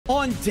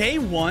On day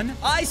 1,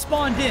 I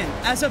spawned in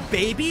as a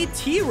baby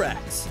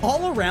T-Rex.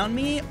 All around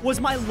me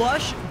was my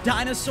lush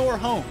dinosaur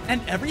home,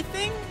 and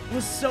everything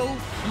was so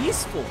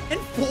peaceful and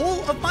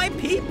full of my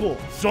people.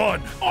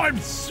 Son, I'm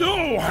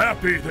so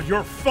happy that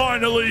you're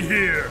finally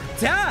here.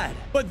 Dad!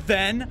 But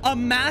then a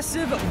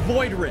massive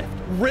void rift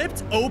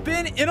ripped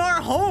open in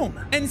our home,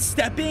 and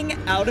stepping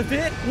out of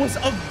it was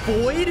a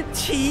void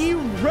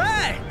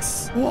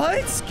T-Rex.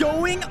 What's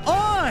going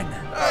on?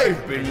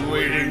 I've been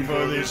waiting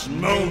for this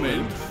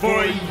moment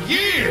for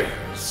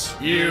years,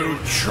 you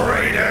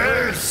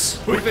traitors!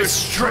 With the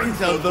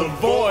strength of the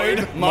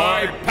void,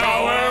 my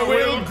power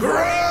will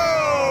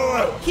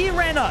grow! He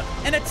ran up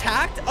and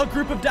attacked a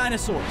group of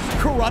dinosaurs,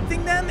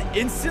 corrupting them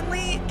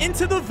instantly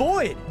into the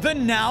void. The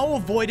now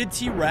avoided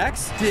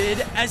T-Rex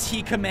did as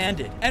he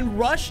commanded and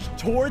rushed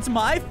towards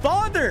my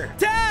father.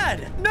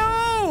 Dad,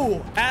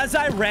 no! As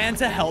I ran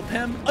to help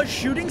him, a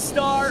shooting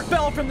star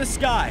fell from the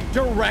sky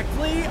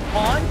directly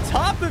on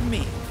top of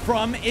me.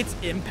 From its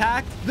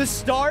impact, the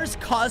star's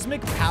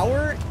cosmic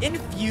power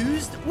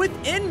infused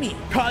within me,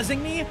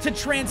 causing me to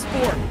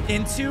transform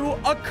into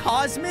a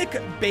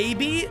cosmic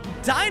baby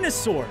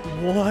dinosaur.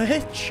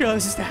 What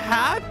just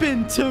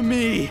happened to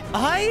me?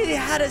 I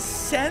had a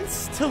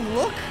sense to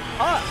look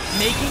up,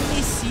 making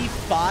me see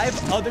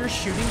 5 other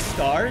shooting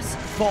stars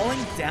falling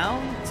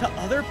down to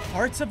other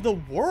parts of the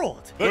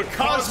world. The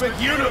cosmic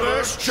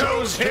universe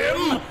chose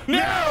him?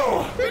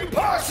 No!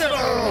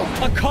 Impossible!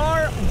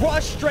 Akar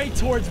rushed straight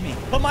towards me,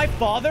 but my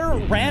father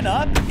ran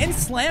up and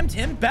slammed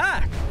him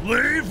back.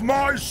 Leave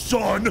my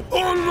son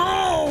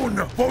alone!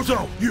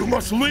 Bozo, you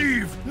must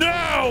leave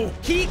now!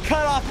 He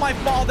cut off my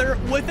father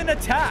with an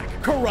attack,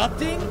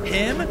 corrupting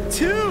him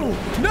too.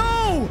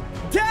 No!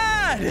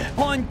 Dad!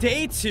 On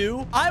day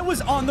 2, I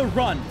was on the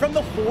run from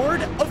the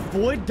horde of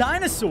void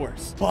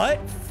dinosaurs, but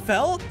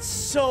felt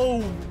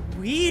so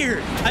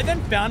weird. I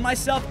then found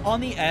myself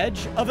on the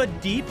edge of a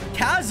deep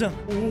chasm.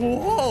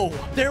 Whoa!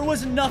 There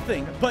was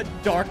nothing but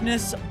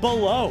darkness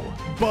below.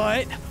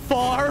 But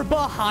far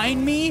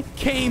behind me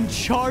came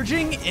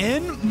charging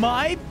in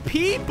my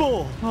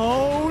people.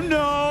 Oh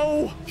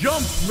no!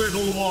 Jump,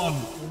 little one!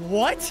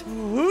 What?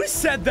 Who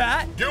said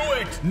that? Do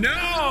it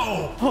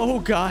now! Oh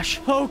gosh.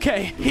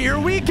 Okay, here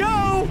we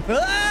go.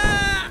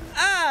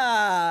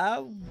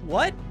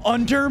 What?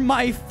 Under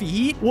my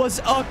feet was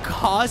a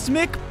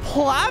cosmic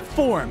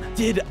platform.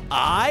 Did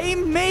I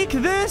make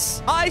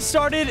this? I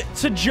started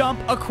to jump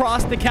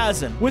across the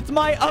chasm with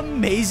my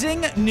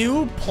amazing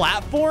new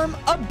platform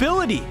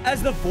ability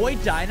as the void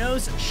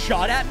dinos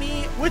shot at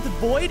me with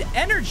void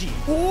energy.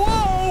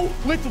 Whoa!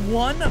 With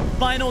one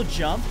final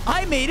jump,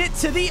 I made it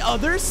to the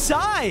other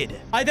side.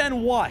 I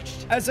then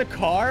watched as a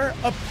car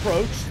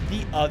approached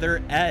the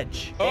other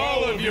edge.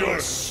 All of your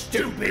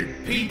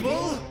stupid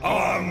people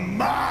are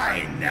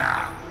mine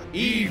now.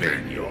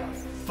 Even your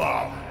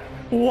father.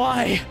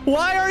 Why?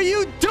 Why are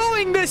you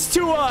doing this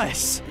to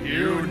us?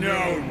 You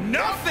know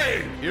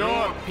nothing!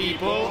 Your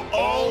people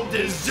all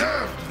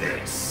deserved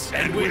this.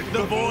 And with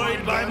the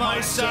void by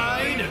my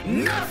side,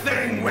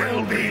 nothing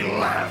will be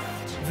left.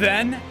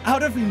 Then,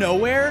 out of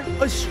nowhere,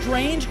 a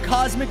strange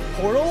cosmic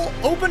portal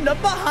opened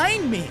up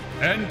behind me.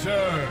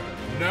 Enter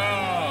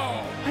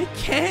now! I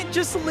can't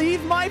just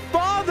leave my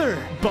father.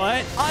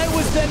 But I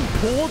was then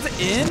pulled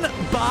in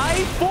by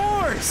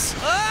force.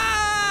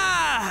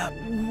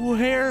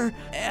 Where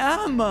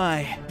am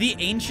I? The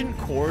ancient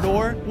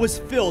corridor was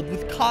filled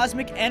with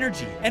cosmic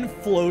energy, and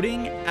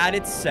floating at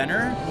its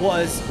center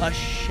was a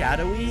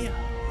shadowy,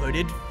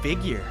 hooded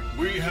figure.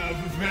 We have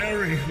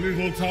very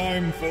little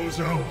time,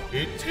 Fozo.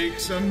 It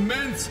takes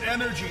immense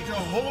energy to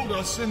hold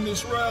us in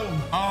this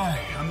realm. I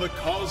am the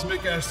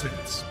cosmic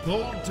essence,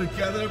 pulled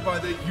together by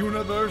the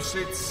universe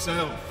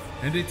itself.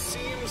 And it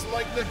seems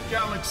like the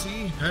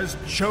galaxy has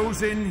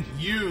chosen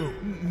you.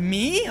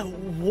 Me?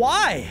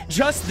 Why?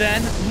 Just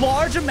then,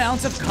 large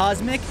amounts of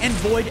cosmic and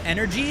void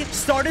energy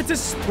started to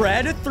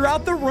spread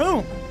throughout the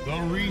room. The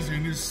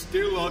reason is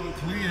still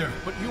unclear,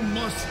 but you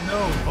must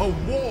know a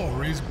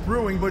war is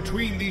brewing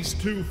between these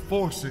two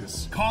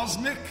forces,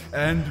 cosmic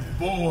and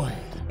void.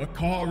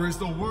 Akar is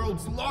the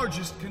world's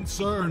largest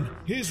concern.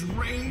 His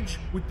rage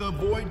with the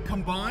void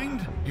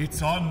combined,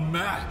 it's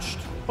unmatched.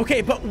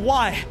 Okay, but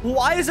why?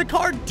 Why is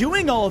Akar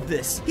doing all of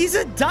this? He's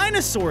a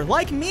dinosaur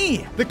like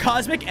me. The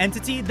cosmic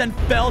entity then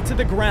fell to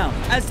the ground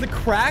as the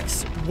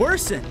cracks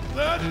worsened.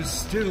 That is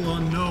still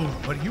unknown,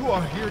 but you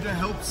are here to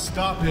help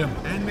stop him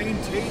and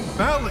maintain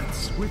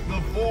balance with the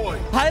void.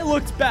 I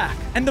looked back,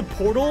 and the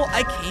portal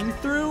I came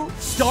through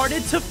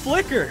started to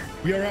flicker.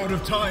 We are out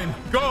of time.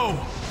 Go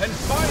and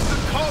find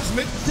the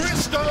cosmic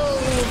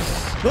crystals!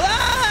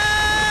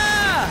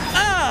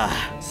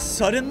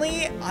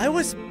 Suddenly, I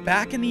was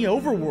back in the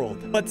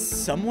overworld, but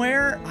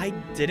somewhere I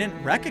didn't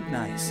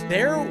recognize.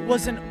 There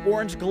was an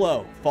orange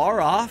glow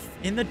far off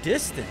in the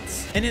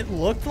distance, and it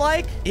looked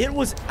like it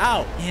was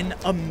out in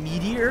a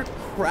meteor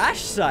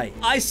crash site.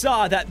 I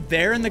saw that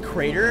there in the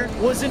crater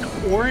was an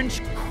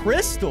orange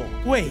crystal.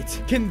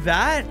 Wait, can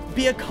that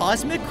be a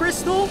cosmic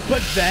crystal?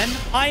 But then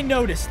I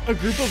noticed a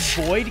group of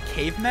void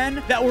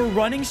cavemen that were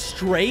running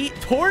straight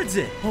towards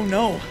it. Oh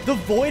no, the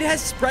void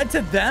has spread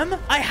to them?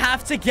 I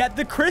have to get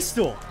the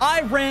crystal.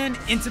 I ran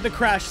into the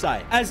crash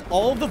site as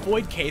all of the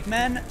void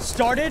cavemen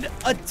started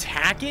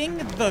attacking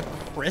the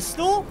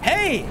crystal.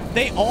 Hey,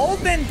 they all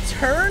then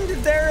turned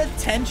their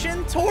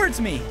attention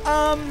towards me.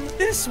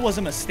 This was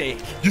a mistake.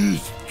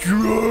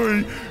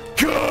 Destroy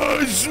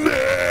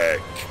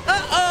Cosmic!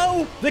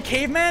 Uh-oh! The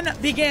cavemen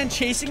began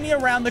chasing me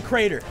around the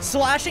crater,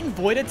 slashing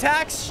void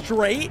attacks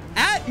straight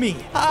at me.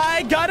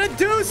 I gotta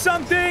do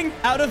something!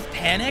 Out of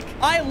panic,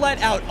 I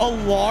let out a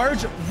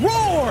large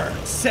roar,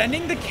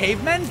 sending the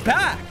cavemen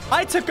back.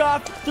 I took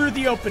off through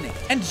the opening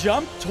and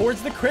jumped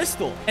towards the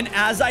crystal. And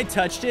as I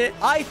touched it,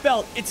 I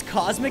felt its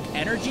cosmic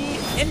energy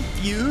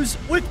infuse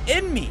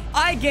within me.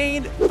 I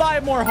gained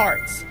 5 more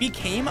hearts,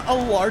 became a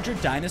larger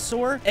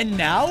dinosaur, and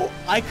now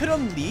I could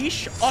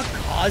unleash a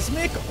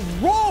cosmic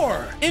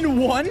roar. In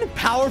one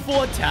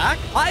powerful attack,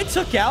 I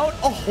took out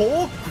a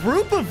whole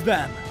group of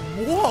them.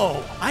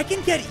 Whoa, I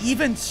can get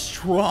even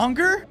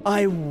stronger?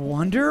 I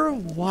wonder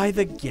why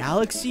the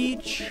galaxy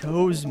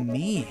chose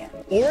me.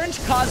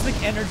 Orange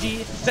cosmic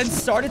energy then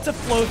started to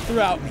flow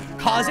throughout me,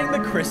 causing the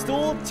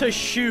crystal to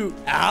shoot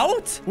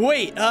out?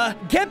 Wait,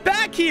 get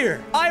back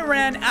here! I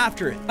ran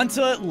after it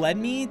until it led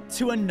me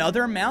to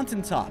another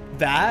mountaintop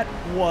that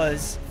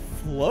was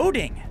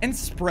floating, and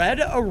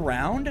spread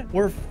around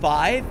were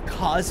 5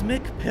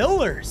 cosmic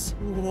pillars.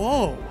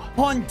 Whoa.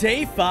 On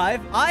day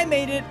 5, I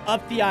made it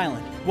up the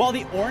island, while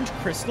the orange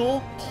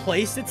crystal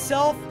placed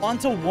itself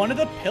onto one of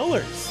the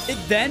pillars. It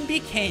then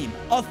became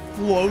a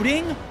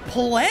floating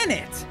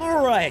planet.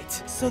 All right,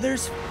 so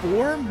there's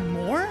 4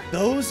 more?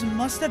 Those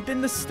must have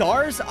been the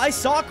stars I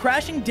saw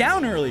crashing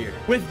down earlier.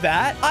 With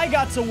that, I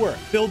got to work,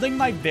 building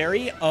my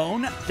very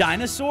own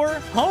dinosaur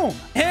home.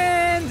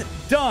 And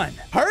done.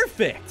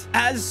 Perfect.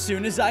 As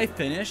soon as I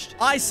finished,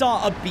 I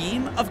saw a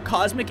beam of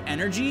cosmic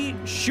energy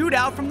shoot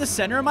out from the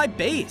center of my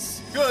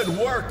base. Good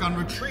work on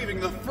retrieving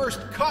the first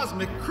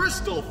cosmic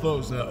crystal,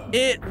 Fozo.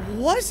 It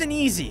wasn't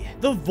easy.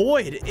 The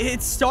void,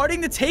 it's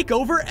starting to take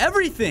over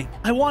everything.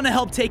 I want to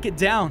help take it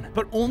down,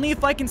 but only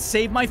if I can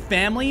save my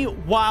family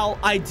while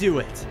I do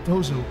it.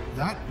 Fozo,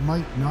 that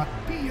might not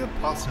be a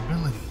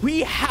possibility.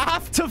 We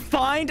have to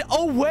find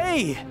a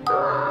way.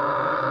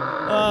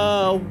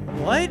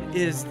 What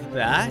is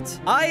that?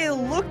 I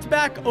looked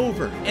back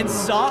over and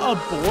saw a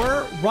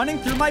boar running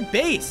through my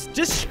base,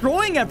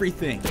 destroying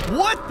everything.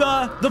 What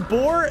the? The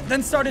boar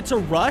then started to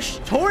rush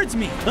towards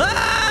me.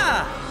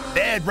 Ah!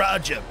 Bad,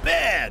 Roger,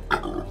 bad.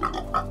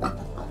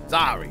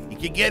 Sorry, you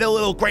can get a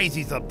little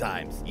crazy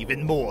sometimes,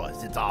 even more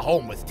since our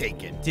home was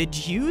taken.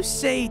 Did you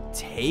say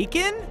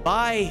taken?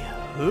 By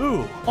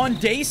who? On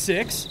day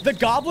 6, the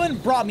goblin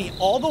brought me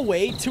all the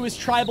way to his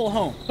tribal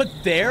home, but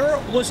there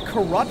was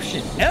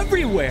corruption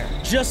everywhere.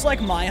 Just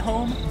like my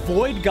home,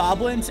 void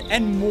goblins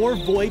and more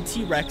void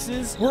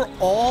T-Rexes were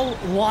all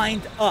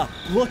lined up,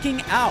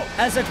 looking out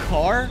as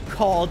Akar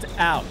called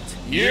out.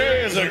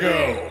 Years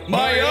ago,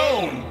 my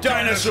own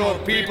dinosaur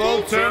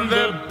people turned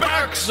their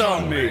backs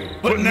on me.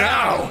 But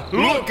now,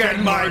 look at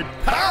my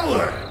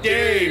power!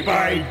 Day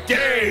by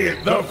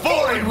day, the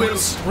void will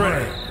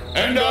spread,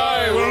 and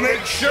I will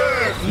make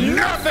sure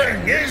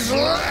nothing is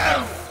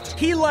left!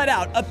 He let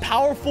out a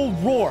powerful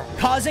roar,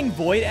 causing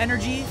void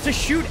energy to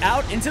shoot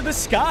out into the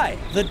sky.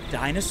 The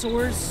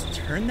dinosaurs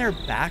turned their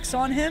backs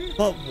on him?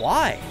 But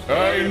why?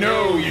 I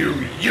know you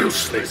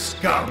useless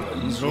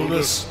goblins hold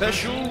a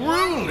special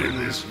rule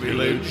in this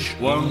village.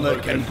 One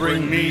that can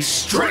bring me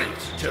straight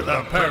to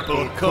the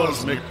purple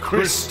cosmic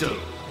crystal.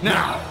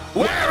 Now,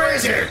 where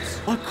is it?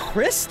 A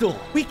crystal?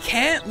 We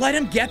can't let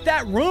him get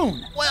that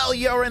rune. Well,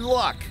 you're in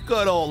luck.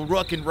 Good old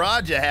Rook and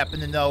Roger happen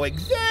to know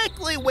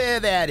exactly where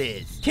that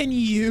is. Can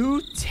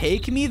you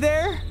take me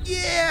there?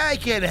 Yeah, I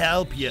can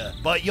help you,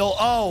 but you'll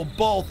owe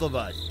both of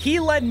us. He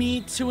led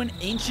me to an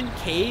ancient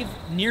cave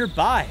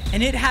nearby,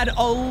 and it had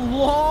a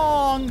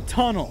long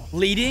tunnel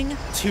leading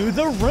to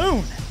the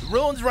rune. The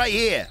rune's right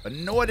here, but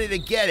in order to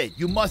get it,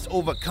 you must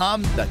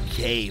overcome the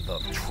Cave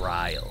of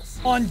Trials.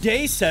 On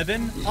day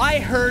 7, I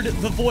heard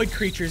the void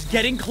creatures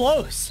getting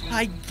close.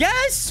 I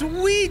guess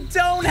we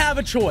don't have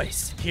a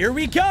choice. Here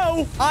we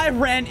go. I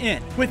ran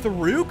in with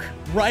Rook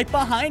right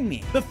behind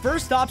me. The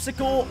first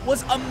obstacle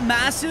was a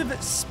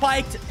massive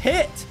spiked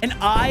pit, and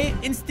I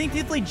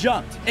instinctively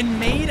jumped and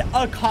made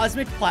a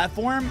cosmic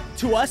platform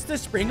to us to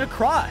spring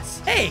across.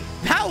 Hey,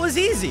 that was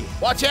easy.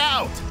 Watch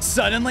out!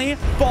 Suddenly,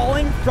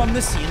 falling from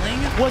the ceiling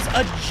was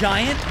a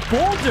giant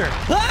boulder.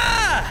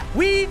 Ah!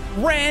 We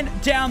ran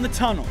down the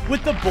tunnel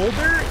with the boulder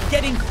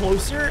getting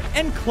closer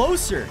and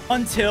closer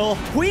until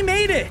we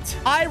made it.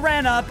 I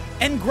ran up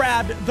and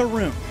grabbed the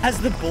rune as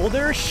the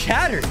boulder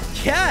shattered.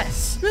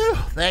 Yes. Whew,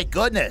 thank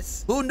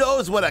goodness. Who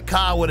knows what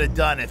Akar would have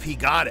done if he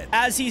got it?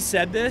 As he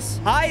said this,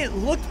 I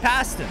looked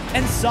past him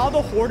and saw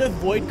the horde of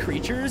void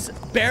creatures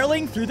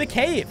barreling through the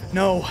cave.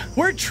 No,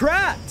 we're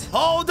trapped.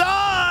 Hold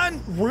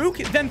on! Rook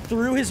then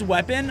threw his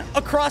weapon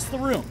across the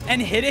room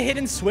and hit a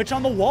hidden switch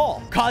on the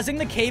wall, causing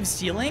the cave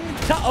ceiling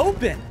to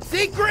open.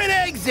 Secret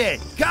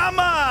exit! Come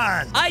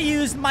on! I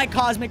used my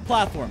cosmic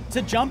platform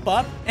to jump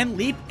up and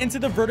leap into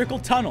the vertical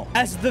tunnel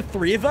as the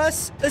three of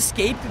us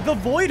escaped the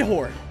void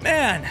horde.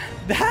 Man,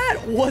 that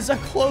was a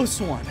close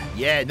one.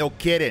 Yeah, no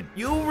kidding.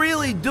 You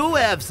really do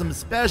have some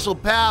special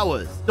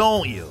powers,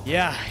 don't you?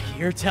 Yeah,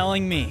 you're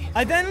telling me.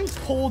 I then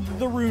pulled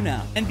the rune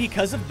out, and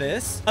because of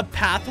this, a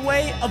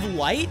pathway of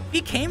light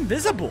became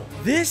visible.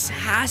 This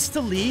has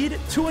to lead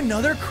to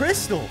another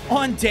crystal.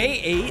 On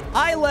day 8,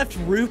 I left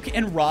Rook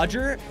and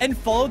Roger and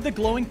followed the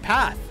glowing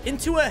path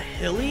into a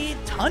hilly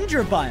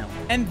tundra biome.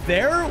 And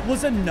there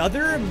was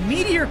another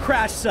meteor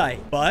crash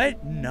site,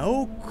 but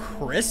no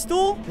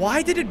crystal?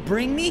 Why did it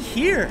bring me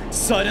here?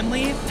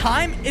 Suddenly,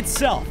 time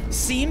itself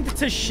seemed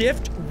to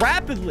shift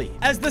rapidly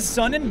as the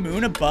sun and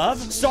moon above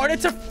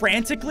started to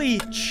frantically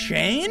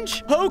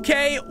change.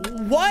 Okay,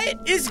 what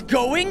is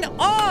going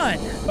on?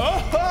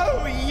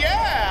 Oh,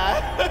 yeah!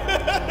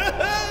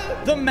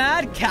 The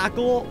mad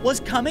cackle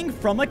was coming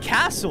from a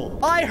castle.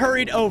 I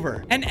hurried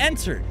over and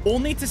entered,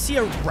 only to see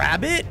a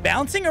rabbit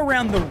bouncing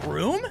around the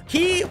room.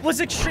 He was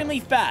extremely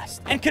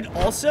fast and could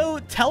also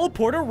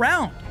teleport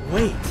around.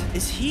 Wait,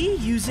 is he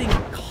using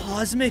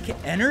cosmic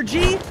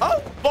energy?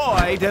 Oh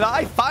boy, did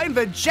I find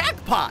the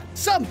jackpot!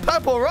 Some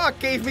purple rock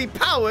gave me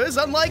powers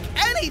unlike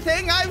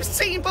anything I've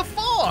seen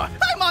before!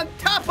 I'm on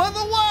top of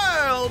the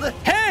world!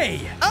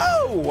 Hey!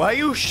 Oh, are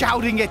you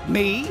shouting at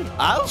me?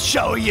 I'll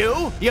show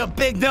you, you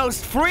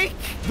big-nosed freak!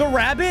 The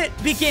rabbit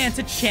began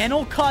to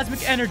channel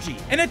cosmic energy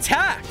and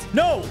attacked.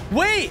 No,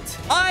 wait!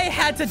 I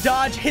had to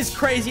dodge his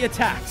crazy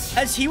attacks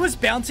as he was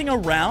bouncing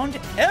around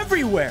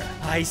everywhere.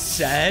 I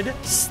said,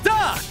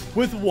 stop!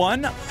 With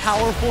one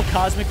powerful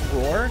cosmic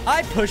roar,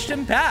 I pushed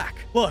him back.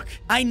 Look,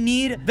 I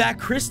need that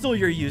crystal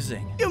you're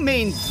using. You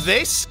mean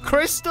this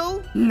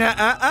crystal?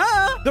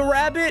 Nuh-uh-uh! The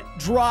rabbit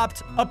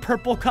dropped a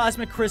purple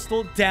cosmic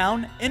crystal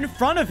down in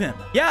front of him.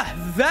 Yeah,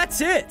 that's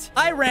it.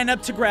 I ran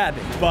up to grab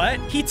it, but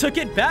he took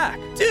it back.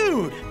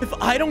 Dude, if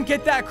I don't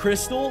get that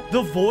crystal,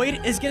 the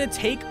void is gonna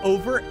take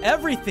over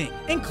everything,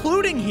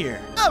 including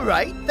here. All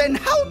right, then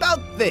how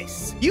about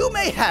this? You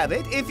may have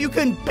it if you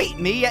can beat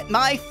me at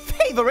my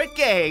favorite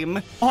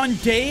game. On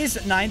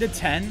days 9 to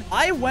 10,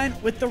 I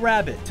went with the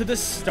rabbit to the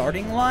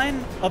starting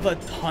line of a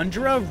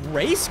tundra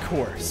race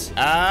course.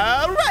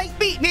 All right,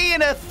 beat me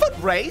in a foot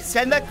race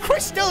and the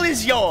crystal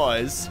is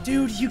yours.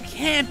 Dude, you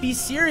can't be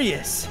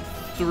serious.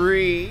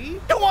 3,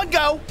 2, 1,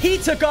 go. He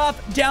took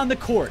off down the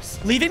course,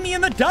 leaving me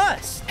in the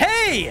dust.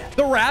 Hey!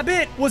 The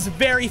rabbit was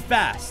very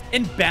fast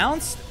and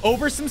bounced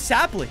over some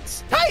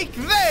saplings. Take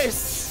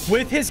this!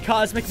 With his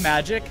cosmic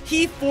magic,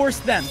 he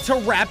forced them to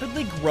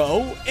rapidly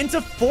grow into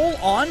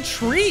full-on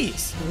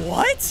trees.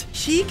 What?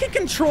 He can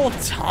control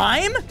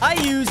time? I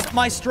used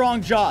my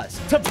strong jaws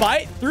to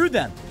bite through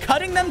them,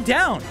 cutting them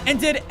down, and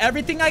did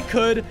everything I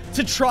could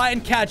to try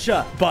and catch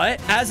up.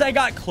 But as I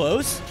got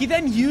close, he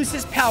then used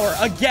his power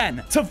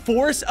again to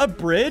force a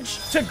bridge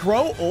to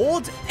grow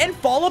old and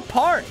fall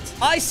apart.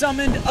 I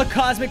summoned a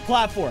cosmic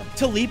platform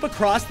to leap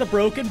across the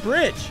broken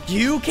bridge.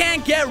 You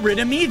can't get rid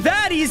of me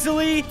that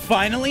easily.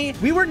 Finally,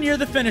 we were near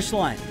the finish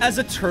line as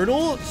a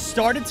turtle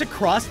started to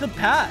cross the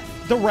path.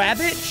 The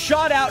rabbit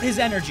shot out his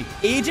energy,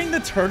 aging the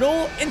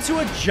turtle into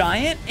a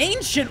giant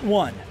ancient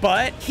one.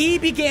 But he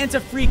began to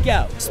freak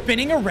out,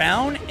 spinning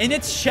around in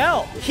its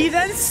shell. He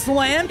then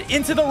slammed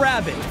into the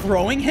rabbit,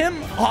 throwing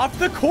him off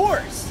the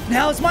course.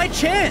 Now's my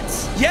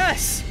chance.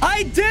 Yes,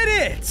 I did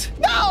it.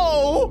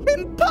 No,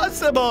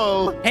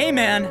 impossible. Hey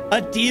man, a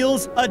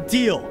deal's a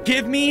deal.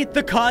 Give me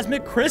the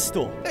cosmic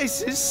crystal.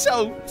 This is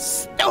so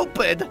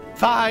stupid.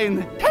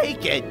 Fine,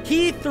 take it.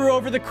 He threw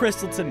over the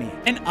crystal to me,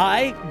 and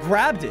I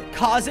grabbed it,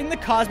 causing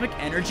the cosmic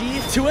energy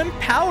to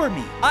empower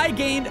me. I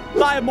gained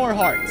 5 more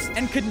hearts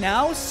and could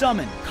now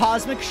summon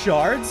cosmic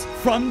shards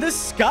from the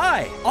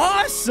sky.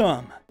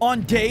 Awesome!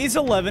 On days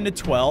 11 to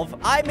 12,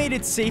 I made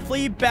it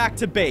safely back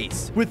to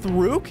base with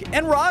Rook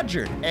and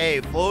Roger. Hey,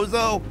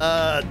 Fozo,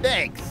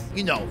 thanks,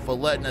 for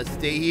letting us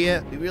stay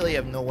here. We really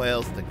have nowhere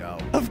else to go.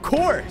 Of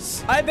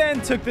course. I then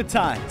took the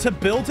time to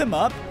build him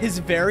up his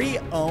very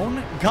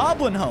own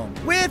goblin home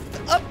with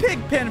a pig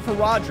pen for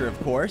Roger, of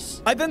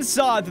course. I then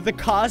saw that the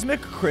cosmic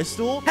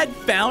crystal had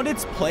found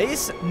its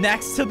place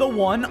next to the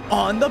one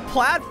on the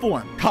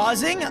platform,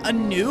 causing a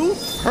new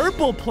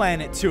purple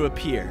planet to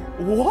appear.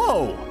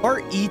 Whoa,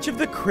 are each of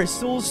the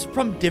crystals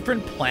from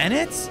different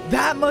planets?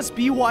 That must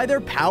be why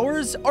their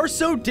powers are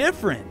so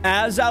different.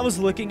 As I was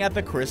looking at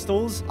the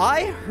crystals,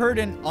 I heard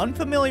an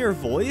unfamiliar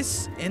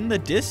voice in the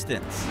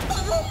distance.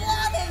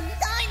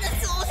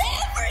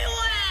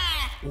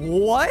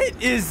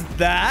 What is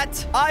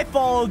that? I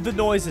followed the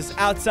noises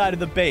outside of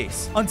the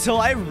base until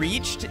I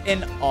reached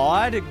an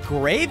odd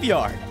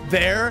graveyard.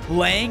 There,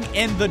 laying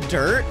in the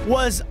dirt,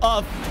 was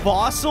a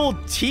fossil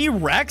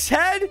T-Rex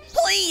head?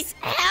 Please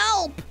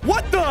help!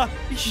 What the?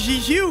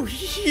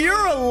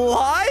 You're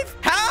alive?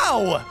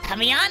 How? To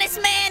be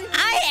honest, man,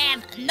 I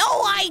have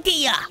no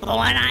idea. But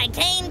when I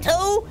came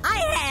to, I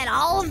had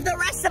all of the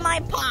rest of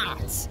my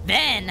parts.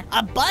 Then,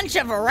 a bunch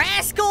of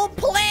rascal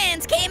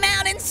plants came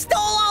out and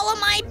stole all of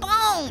my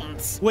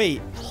bones.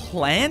 Wait,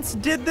 plants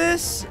did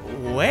this?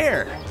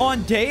 Where?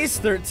 On days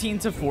 13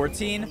 to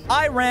 14,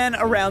 I ran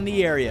around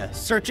the area,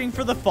 searching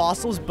for the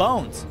fossil's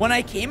bones, when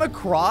I came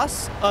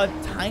across a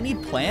tiny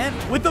plant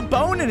with a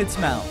bone in its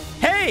mouth.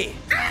 Hey!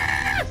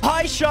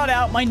 I shot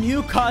out my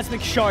new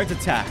Cosmic Shards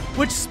attack,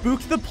 which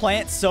spooked the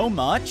plant so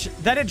much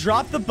that it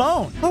dropped the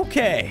bone.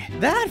 Okay,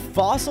 that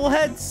fossil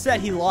head said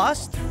he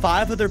lost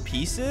 5 other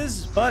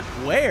pieces, but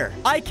where?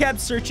 I kept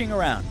searching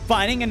around,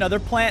 finding another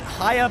plant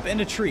high up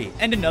in a tree,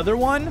 and another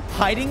one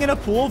hiding in a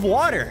pool of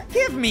water.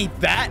 Give me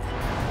that!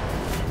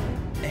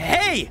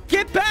 Hey,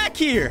 get back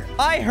here!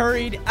 I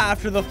hurried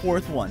after the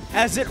 4th one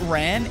as it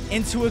ran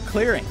into a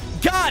clearing.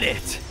 Got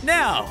it!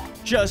 Now,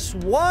 just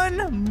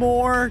one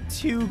more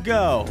to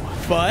go.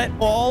 But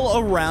all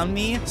around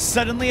me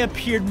suddenly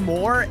appeared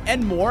more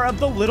and more of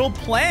the little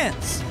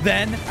plants.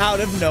 Then, out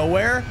of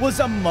nowhere, was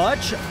a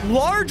much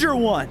larger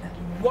one.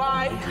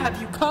 Why have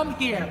you come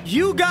here?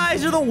 You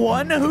guys are the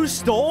one who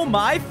stole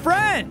my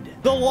friend.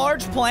 The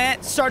large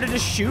plant started to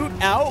shoot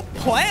out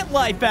plant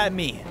life at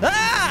me.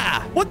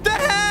 Ah! What the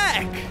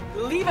heck?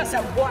 Leave us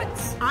at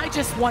once. I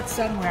just want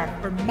somewhere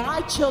for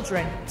my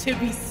children to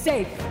be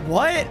safe.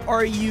 What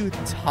are you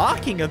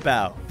talking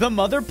about? The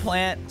mother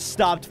plant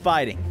stopped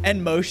fighting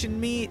and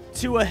motioned me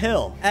to a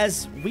hill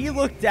as we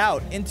looked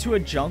out into a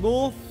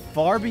jungle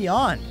far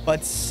beyond.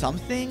 But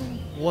something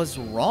was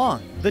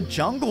wrong. The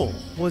jungle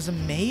was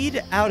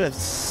made out of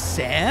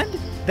sand?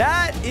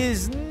 That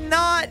is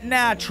not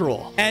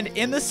natural. And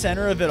in the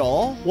center of it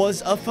all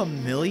was a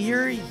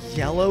familiar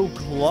yellow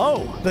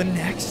glow. The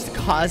next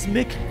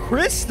cosmic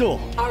crystal.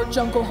 Our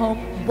jungle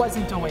home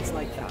wasn't always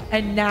like that.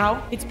 And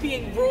now it's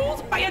being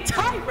ruled by a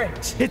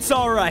tyrant. It's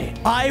all right.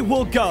 I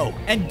will go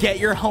and get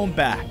your home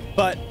back.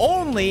 But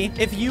only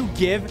if you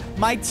give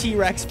my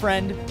T-Rex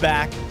friend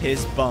back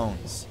his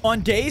bones.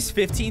 On days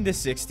 15 to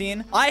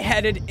 16, I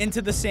headed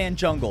into the sand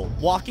jungle,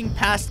 walking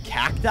past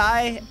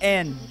cacti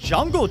and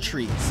jungle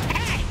trees.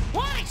 Hey,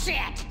 watch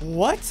it!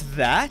 What's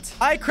that?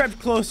 I crept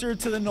closer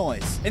to the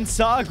noise and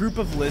saw a group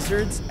of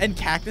lizards and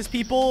cactus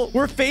people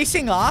were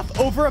facing off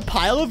over a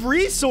pile of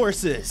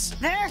resources.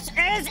 This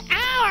is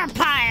our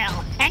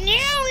pile, and you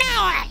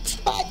know it!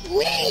 But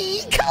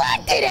we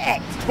collected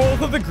it!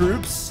 Both of the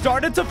groups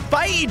started to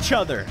fight each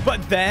other,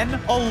 but then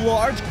a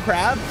large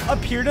crab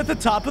appeared at the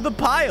top of the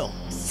pile.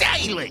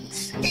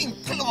 Silence! King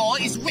Claw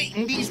is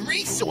waiting these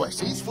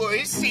resources for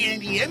his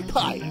sandy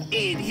empire,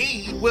 and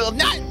he will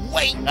not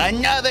wait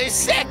another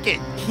second.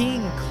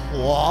 King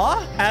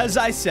Claw? As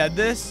I said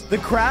this, the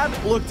crab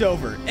looked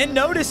over and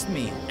noticed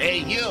me. Hey,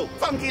 you,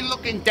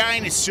 funky-looking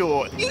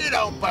dinosaur, you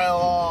don't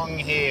belong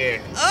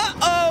here.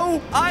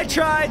 Uh-oh! I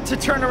tried to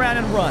turn around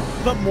and run,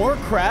 but more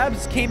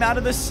crabs came out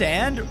of the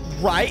sand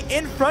right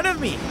in front of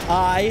me.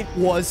 I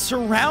was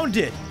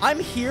surrounded. I'm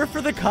here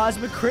for the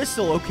cosmic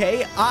crystal,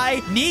 okay?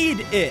 I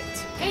need it.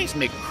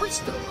 Cosmic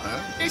crystal, huh?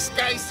 This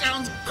guy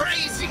sounds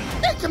crazy.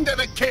 Take him to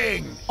the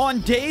king.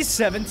 On days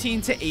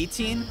 17 to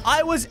 18,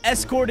 I was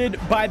escorted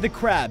by the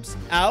crabs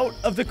out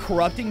of the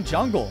corrupting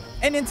jungle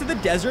and into the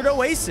desert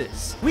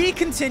oasis. We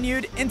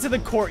continued into the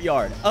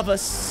courtyard of a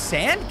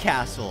sand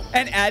castle,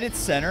 and at its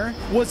center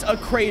was a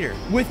crater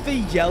with the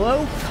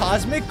yellow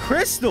cosmic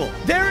crystal.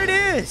 There it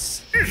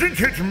is.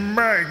 Isn't it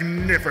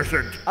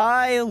magnificent?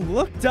 I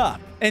looked up,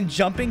 and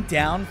jumping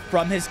down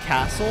from his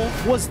castle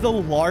was the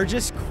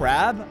largest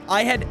crab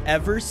I had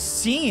ever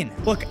seen.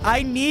 Look,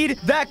 I need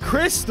that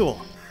crystal.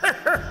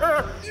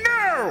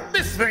 No!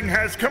 This thing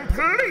has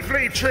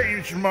completely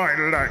changed my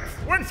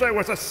life. Once I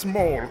was a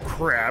small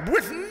crab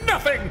with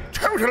nothing,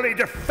 totally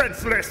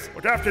defenseless.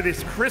 But after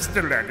this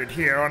crystal landed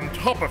here on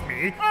top of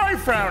me, I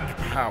found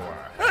power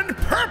and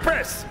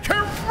purpose to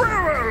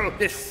rule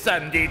this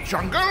sandy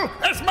jungle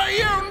as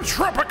my own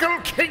tropical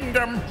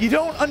kingdom. You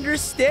don't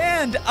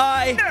understand.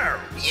 No,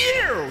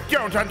 you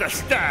don't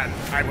understand.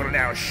 I will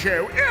now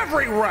show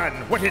everyone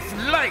what it's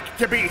like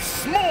to be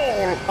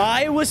small.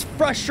 I was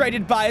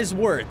frustrated by his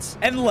words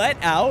and let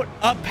out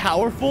a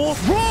powerful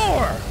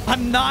roar.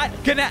 I'm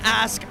not gonna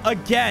ask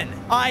again.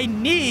 I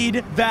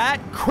need that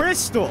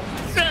crystal.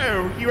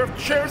 So, you have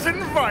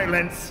chosen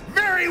violence.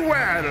 Very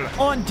well.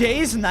 On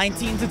days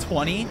 19 to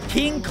 20,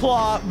 King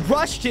Claw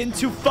rushed in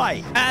to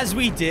fight. As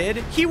we did,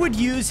 he would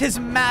use his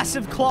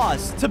massive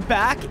claws to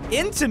back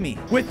into me.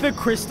 With the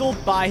crystal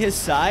by his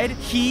side,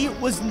 he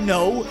was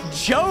no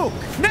joke.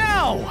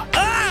 Now!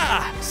 Ah!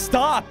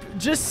 Stop.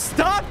 Just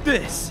stop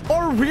this.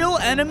 Our real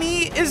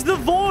enemy is the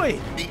Void.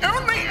 The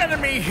only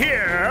enemy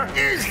here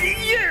is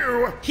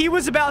you! He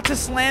was about to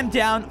slam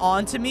down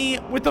onto me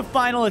with the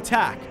final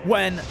attack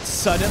when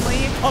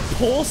suddenly a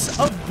pulse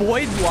of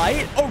void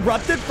light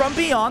erupted from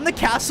beyond the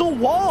castle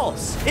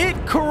walls. It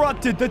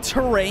corrupted the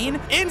terrain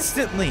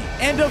instantly,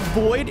 and a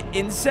void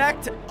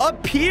insect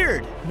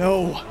appeared.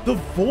 No, the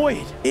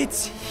Void.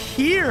 It's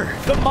here.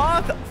 The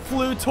moth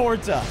flew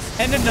towards us,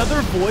 and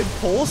another void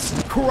pulse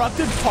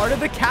corrupted part of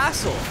the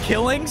castle,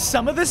 killing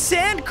some of the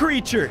sand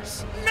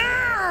creatures.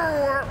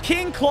 No!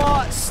 King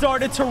Claw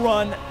started to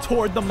run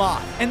toward the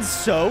moth, and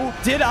so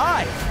did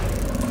I.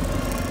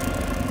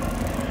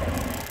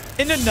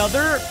 In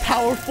another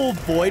powerful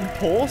void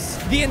pulse,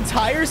 the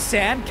entire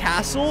sand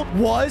castle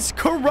was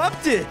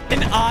corrupted,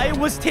 and I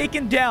was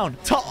taken down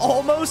to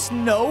almost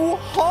no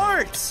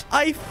hearts.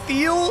 I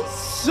feel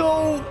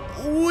so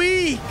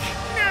weak.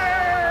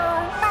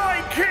 No!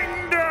 My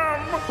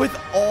kingdom! With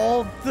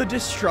all the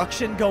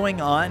destruction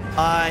going on,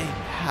 I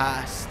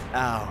passed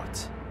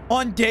out.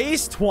 On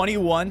days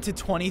 21 to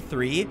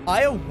 23,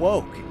 I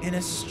awoke in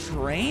a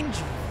strange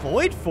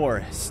void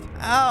forest.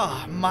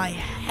 Oh, my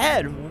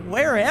head.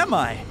 Where am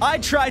I? I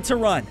tried to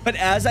run, but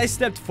as I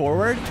stepped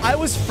forward, I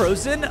was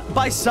frozen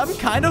by some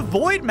kind of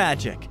void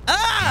magic.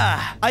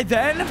 I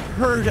then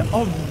heard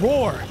a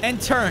roar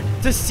and turned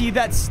to see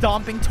that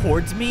stomping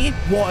towards me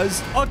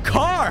was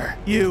Akar.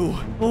 You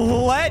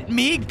let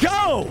me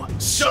go.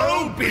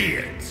 So be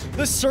it.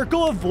 The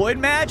circle of void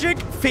magic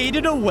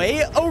faded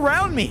away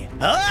around me.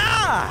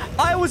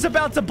 I was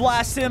about to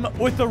blast him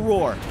with a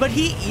roar, but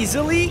he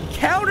easily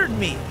countered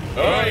me.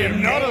 I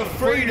am not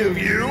afraid of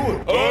you,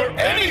 or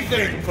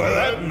anything for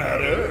that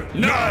matter.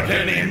 Not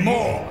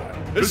anymore.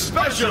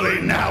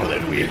 Especially now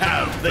that we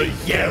have the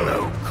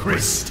yellow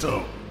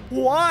crystal.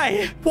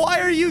 Why? Why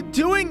are you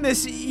doing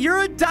this?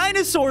 You're a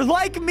dinosaur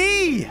like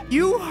me.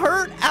 You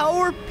hurt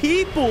our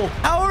people,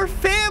 our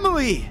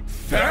family.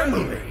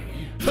 Family?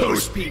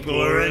 Those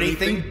people are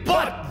anything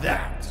but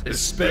that.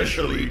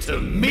 Especially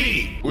to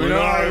me. When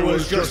I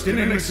was just an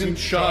innocent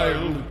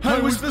child, I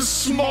was the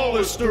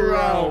smallest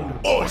around.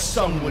 Or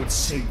some would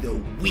say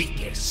the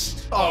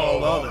weakest.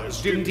 All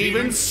others didn't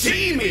even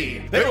see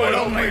me. They would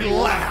only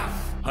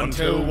laugh.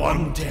 Until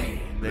one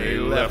day, they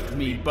left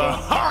me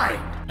behind.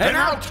 An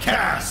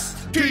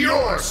outcast to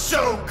your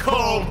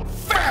so-called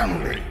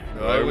family.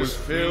 I was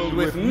filled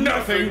with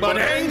nothing but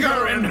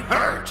anger and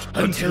hurt.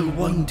 Until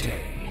one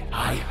day,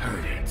 I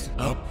heard it.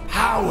 A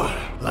power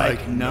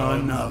like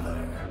none other.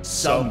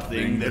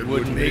 Something that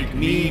would make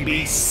me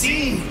be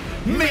seen.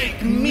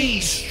 Make me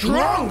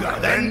stronger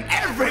than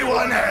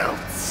everyone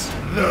else.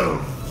 The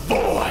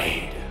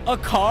Void.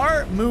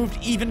 Akar moved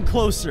even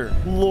closer,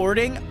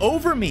 lording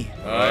over me.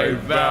 I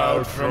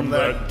vowed from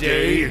that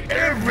day,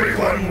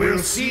 everyone will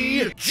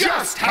see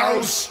just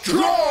how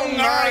strong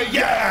I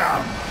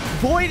am!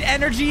 Void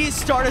energy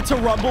started to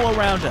rumble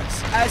around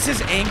us as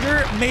his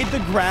anger made the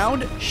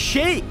ground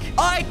shake.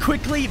 I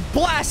quickly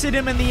blasted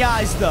him in the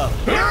eyes, though.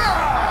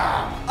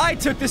 I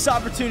took this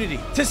opportunity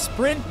to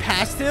sprint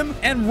past him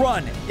and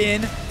run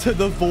into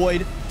the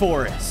Void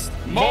Forest.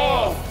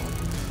 Moth!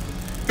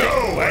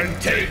 Go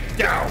and take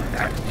down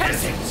that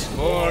peasant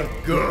for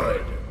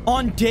good.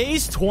 On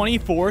days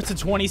 24 to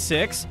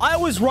 26, I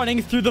was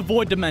running through the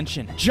void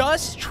dimension,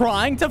 just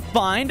trying to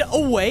find a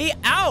way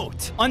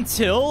out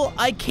until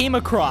I came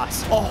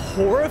across a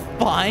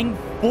horrifying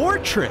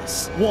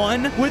fortress,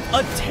 one with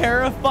a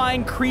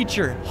terrifying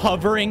creature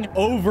hovering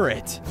over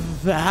it.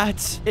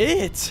 That's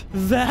it.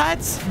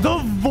 That's the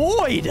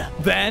void.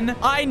 Then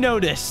I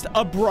noticed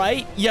a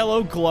bright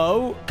yellow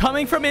glow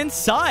coming from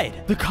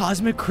inside the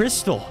cosmic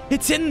crystal.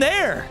 It's in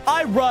there.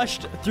 I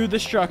rushed through the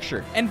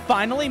structure and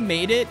finally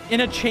made it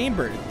in a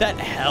chamber that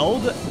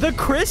held the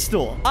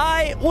crystal.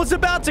 I was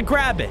about to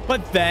grab it,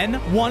 but then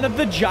one of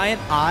the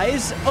giant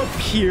eyes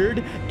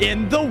appeared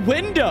in the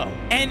window,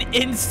 and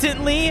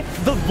instantly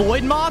the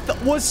void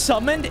moth was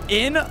summoned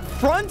in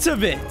front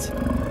of it.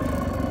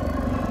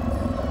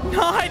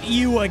 Not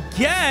you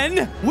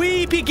again!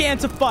 We began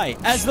to fight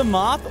as the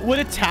moth would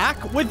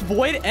attack with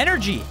void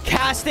energy,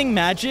 casting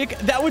magic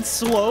that would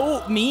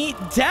slow me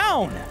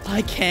down.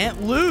 I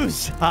can't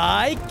lose.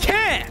 I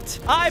can't!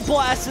 I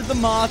blasted the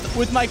moth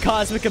with my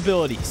cosmic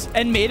abilities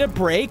and made a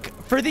break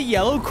for the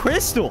yellow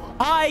crystal.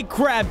 I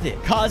grabbed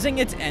it, causing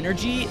its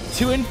energy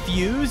to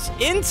infuse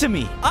into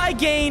me. I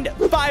gained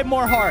 5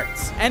 more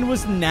hearts and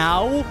was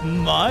now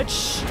much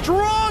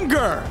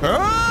stronger.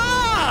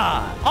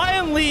 I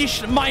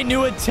unleashed my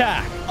new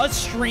attack, a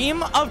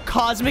stream of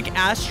cosmic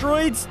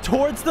asteroids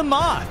towards the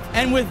moth.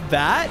 And with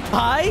that,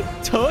 I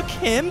took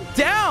him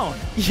down.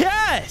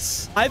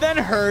 Yes! I then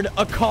heard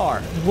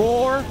Akar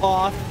roar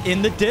off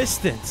in the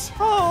distance.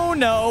 Oh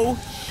no.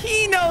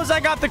 He knows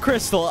I got the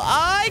crystal.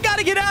 I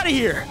gotta get out of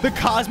here. The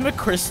cosmic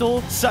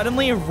crystal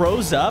suddenly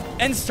rose up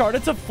and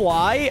started to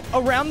fly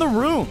around the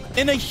room.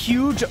 In a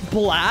huge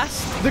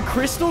blast, the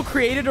crystal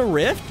created a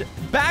rift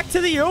back to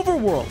the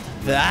overworld.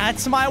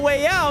 That's my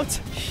way out.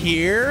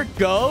 Here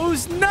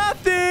goes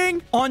nothing.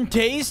 Kidding! On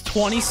days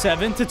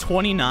 27 to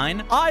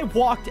 29, I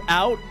walked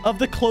out of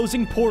the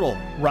closing portal,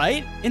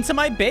 right into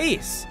my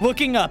base,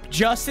 looking up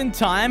just in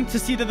time to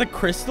see that the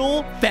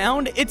crystal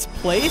found its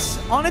place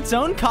on its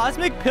own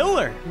cosmic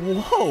pillar.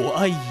 Whoa,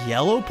 a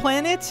yellow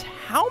planet?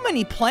 How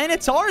many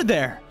planets are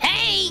there?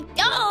 Hey,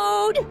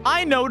 dude!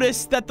 I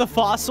noticed that the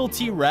fossil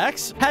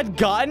T-Rex had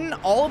gotten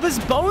all of his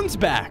bones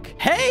back.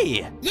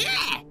 Hey!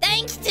 Yeah,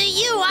 thanks to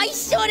you, I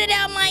sorted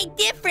out my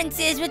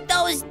differences with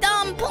those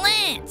dumb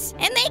plants,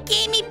 and they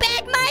gave me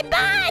back my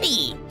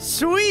body.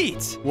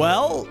 Sweet!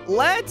 Well,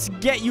 let's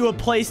get you a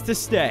place to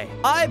stay.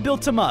 I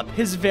built him up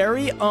his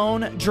very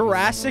own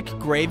Jurassic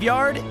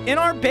graveyard in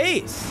our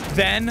base.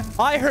 Then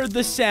I heard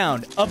the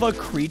sound of a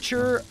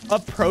creature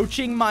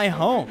approaching my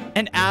home,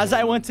 and as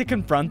I went to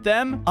confront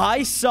them,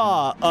 I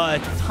saw a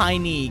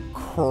tiny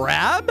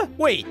crab?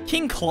 Wait,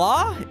 King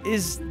Claw,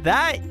 is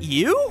that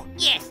you?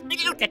 Yes,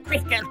 Luca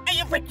Crystal, I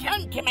have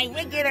returned to my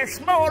regular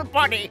small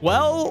body.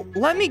 Well,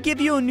 let me give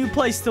you a new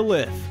place to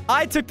live.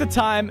 I took the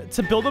time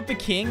to build up the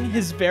king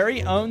his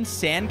very own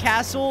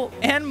sandcastle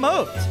and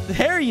moat.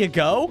 There you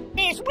go.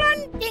 There's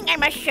one thing I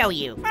must show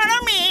you.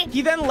 Follow me.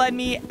 He then led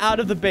me out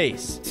of the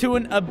base to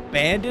an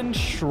abandoned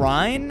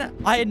shrine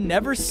I had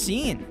never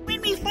seen.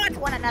 When we fought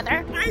one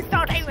another, I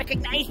thought I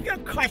recognized your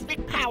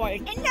cosmic powers,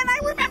 and then I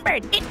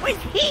remembered it was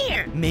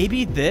here.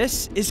 Maybe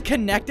this is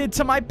connected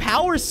to my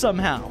powers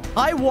somehow.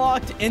 I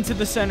walked into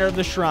the center of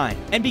the shrine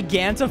and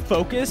began to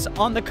focus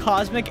on the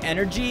cosmic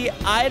energy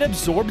I had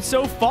absorbed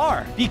so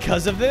far.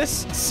 Because of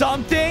this,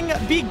 something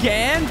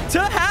began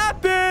to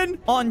happen.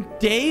 On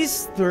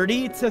days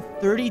 30 to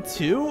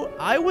 32,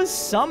 I was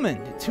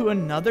summoned to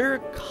another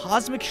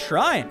cosmic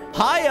shrine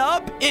high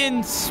up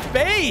in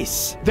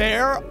space.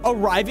 There,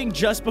 arriving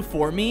just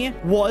before me,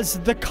 was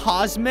the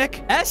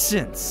cosmic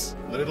essence.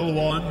 Little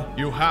one,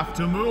 you have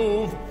to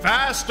move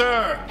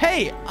faster.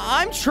 Hey,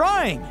 I'm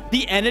trying.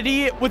 The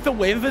entity with the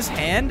wave of his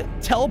hand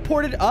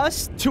teleported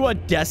us to a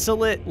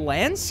desolate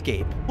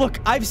landscape. Look,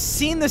 I've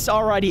seen this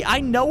already.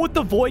 I know what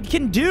the void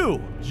can do.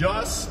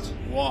 Just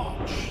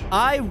watch.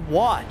 I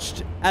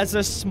watched as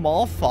a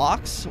small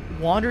fox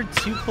wandered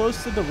too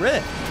close to the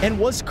rift and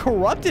was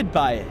corrupted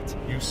by it.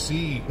 You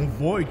see, the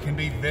void can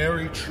be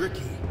very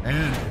tricky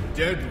and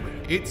deadly.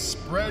 It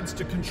spreads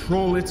to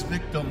control its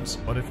victims,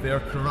 but if they're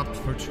corrupt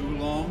for too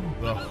long,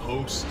 the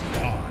host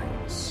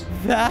dies.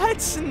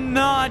 That's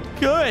not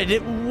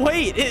good.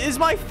 Wait, is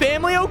my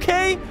family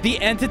okay? The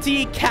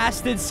entity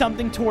casted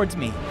something towards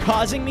me,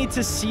 causing me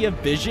to see a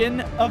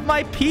vision of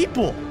my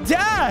people.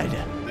 Dad!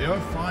 They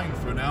are fine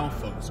for now,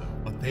 Fozo,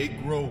 but they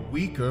grow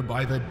weaker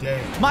by the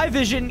day. My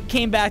vision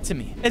came back to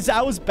me as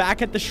I was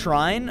back at the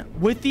shrine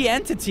with the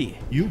entity.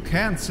 You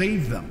can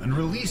save them and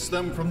release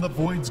them from the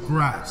void's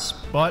grasp,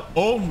 but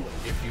only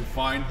if you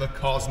find the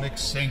cosmic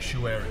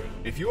sanctuary.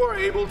 If you are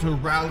able to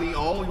rally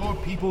all your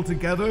people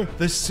together,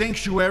 the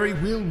sanctuary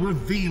will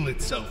reveal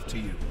itself to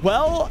you.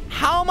 Well,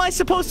 how am I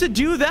supposed to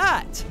do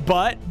that?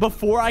 But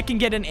before I can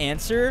get an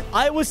answer,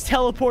 I was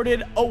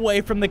teleported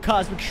away from the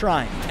cosmic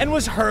shrine and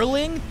was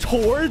hurling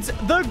towards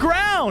the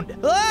ground.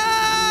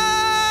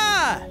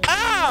 Ah!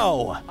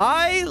 Ow!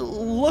 I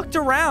looked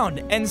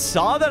around and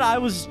saw that I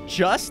was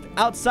just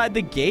outside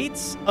the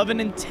gates of an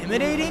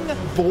intimidating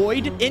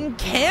void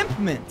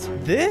encampment.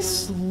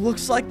 This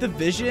looks like the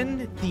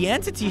vision the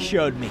entity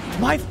showed me.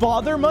 My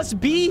father must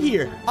be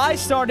here. I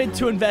started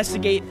to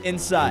investigate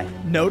inside,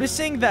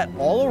 noticing that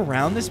all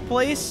around this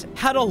place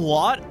had a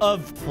lot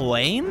of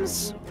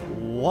flames.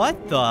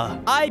 What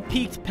the? I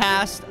peeked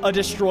past a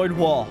destroyed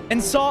wall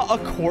and saw a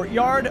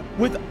courtyard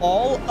with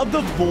all of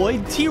the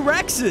void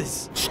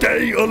T-Rexes.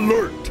 Stay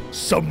alert.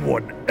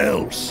 Someone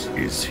else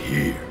is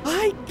here.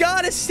 I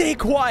gotta stay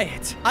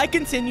quiet. I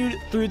continued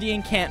through the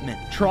encampment,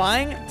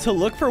 trying to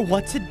look for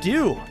what to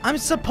do. I'm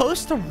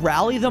supposed to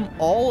rally them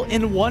all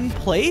in one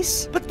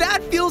place, but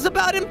that feels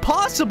about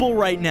impossible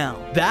right now.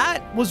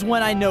 That was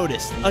when I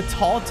noticed a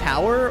tall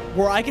tower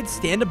where I could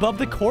stand above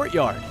the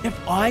courtyard. If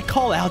I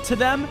call out to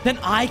them, then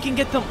I can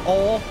get them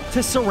all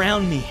to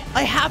surround me.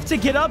 I have to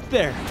get up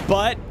there.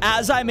 But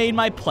as I made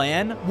my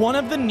plan, one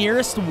of the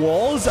nearest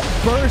walls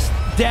burst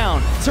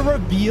down to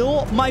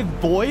reveal my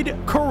void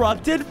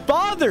corrupted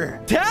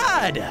father.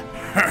 Dad!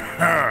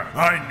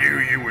 I knew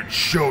you would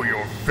show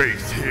your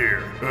face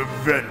here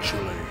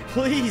eventually.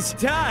 Please,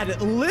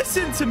 Dad,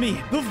 listen to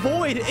me. The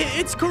void,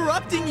 it's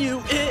corrupting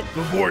you.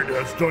 The void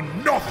has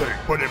done nothing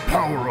but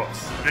empower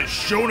us. It has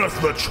shown us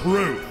the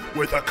truth.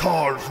 With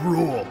Akar's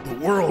rule, the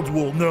world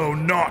will know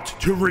not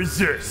to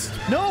resist.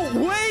 No,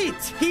 wait!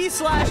 He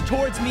slashed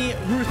towards me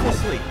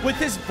ruthlessly with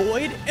his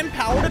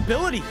void-empowered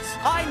abilities.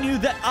 I knew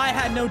that I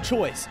had no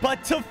choice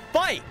but to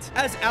fight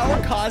as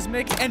our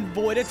cosmic and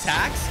void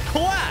attacks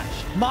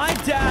clashed. My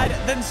dad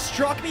then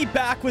struck me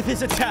back with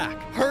his attack,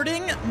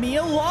 hurting me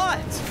a lot.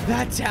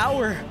 That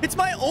tower, it's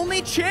my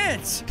only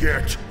chance.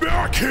 Get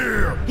back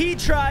here! He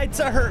tried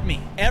to hurt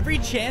me every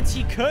chance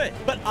he could,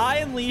 but I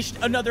unleashed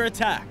another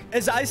attack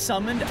as I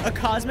summoned a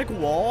cosmic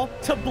wall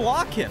to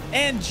block him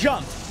and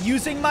jumped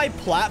using my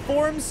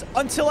platforms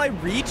until I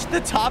reached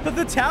the top of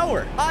the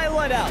tower. I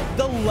let out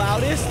the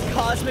loudest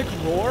cosmic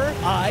roar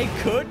I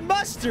could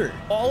muster.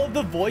 All of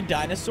the void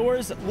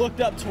dinosaurs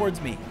looked up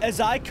towards me as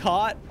I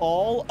caught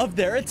all of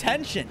their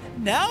attention.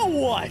 Now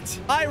what?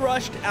 I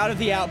rushed out of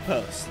the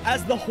outpost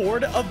as the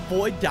horde of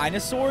void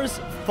dinosaurs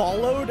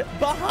followed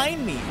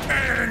behind me.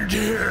 And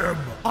him!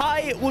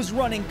 I was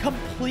running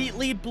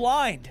completely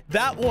blind.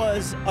 That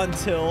was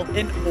until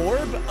an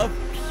orb of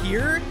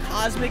pure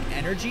cosmic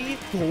energy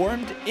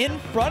formed in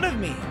front of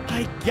me.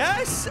 I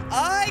guess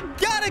I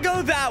gotta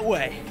go that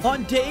way.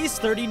 On days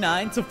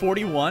 39 to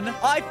 41,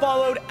 I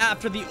followed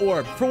after the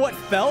orb for what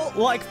felt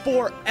like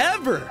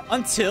forever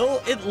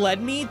until it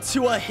led me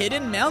to a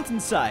hidden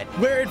mountainside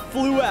where it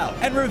flew out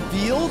and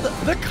revealed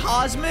the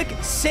cosmic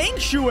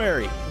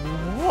sanctuary.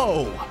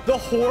 Whoa. The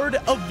horde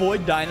of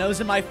void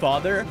dinos and my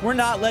father were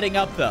not letting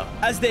up though,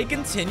 as they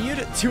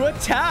continued to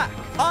attack.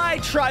 I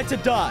tried to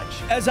dodge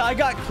as I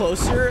got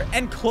closer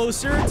and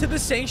closer to the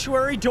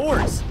sanctuary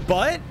doors,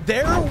 but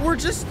there were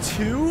just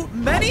too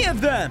many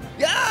of them.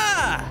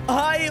 Yeah!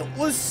 I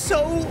was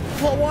so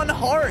low on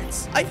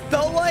hearts. I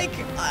felt like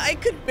I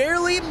could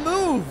barely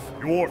move.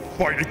 Your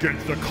fight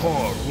against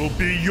Akar will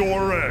be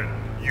your end.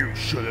 You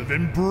should have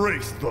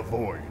embraced the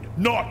void,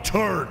 not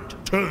turned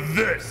to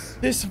this.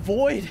 This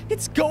void,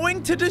 it's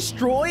going to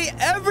destroy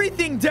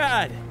everything,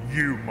 Dad.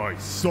 You, my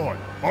son,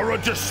 are a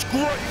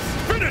disgrace.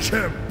 Finish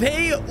him.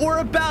 They were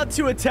about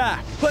to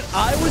attack, but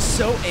I was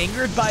so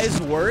angered by his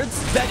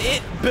words that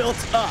it built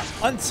up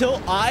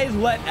until I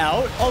let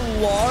out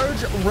a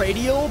large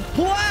radial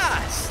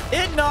blast.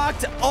 It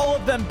knocked all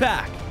of them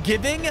back,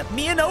 giving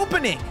me an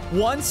opening.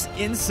 Once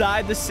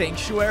inside the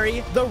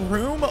sanctuary, the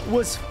room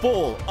was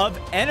full of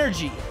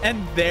energy,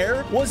 and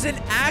there was an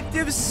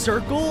active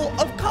circle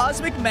of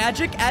cosmic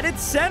magic at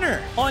its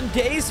center. On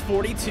days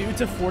 42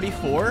 to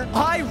 44,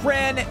 I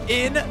ran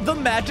in the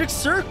magic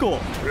circle.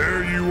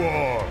 There you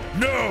are.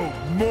 No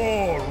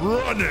more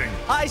running.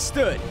 I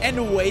stood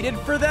and waited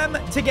for them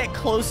to get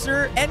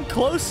closer and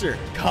closer.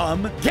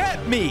 Come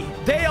get me.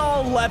 They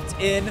all leapt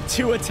in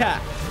to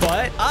attack,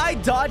 but I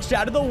dodged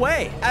out of the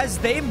way as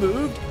they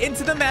moved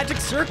into the magic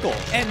circle,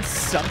 and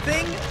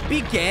something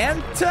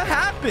began to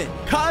happen.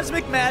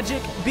 Cosmic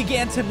magic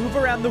began to move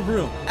around the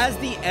room as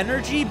the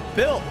energy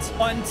built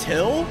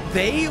until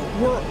they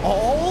were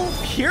all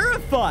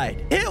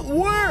purified. It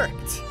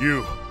worked.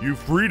 You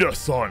freed us,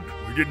 son.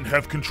 We didn't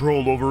have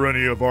control over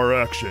any of our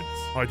actions.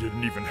 I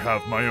didn't even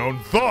have my own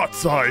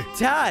thoughts.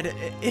 Dad,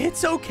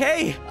 it's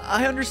okay.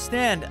 I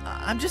understand.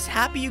 I'm just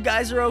happy you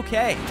guys are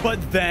okay.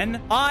 But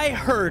then I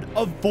heard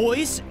a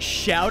voice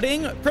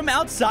shouting from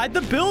outside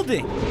the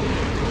building.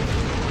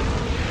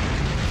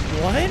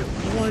 What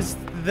was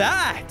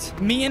that?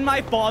 Me and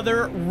my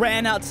father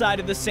ran outside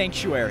of the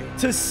sanctuary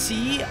to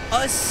see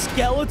a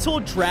skeletal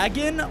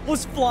dragon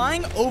was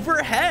flying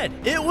overhead.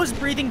 It was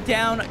breathing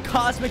down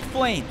cosmic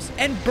flames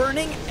and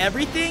burning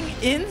everything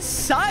in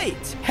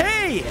sight.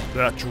 Hey!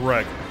 That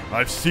dragon.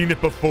 I've seen it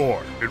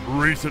before. It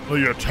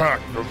recently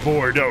attacked the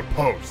Void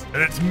Outpost,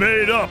 and it's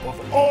made up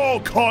of all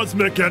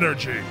cosmic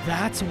energy.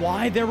 That's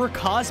why there were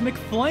cosmic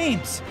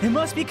flames. It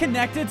must be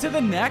connected to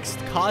the next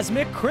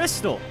cosmic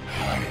crystal.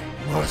 I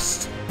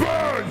must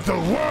burn the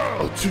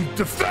world to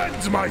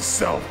defend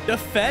myself.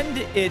 Defend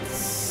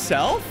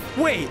itself?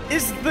 Wait,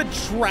 is the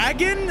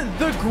dragon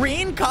the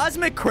green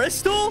cosmic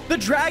crystal? The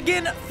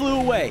dragon flew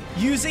away,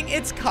 using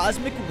its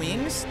cosmic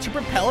wings to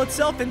propel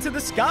itself into the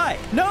sky.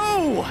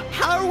 No!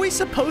 How are we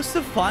supposed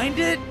to find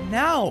it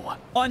now?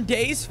 On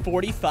days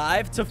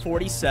 45 to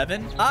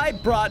 47, I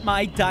brought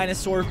my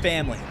dinosaur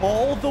family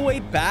all the way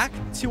back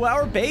to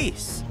our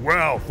base.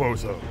 Wow,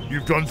 Fozo,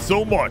 you've done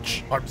so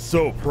much. I'm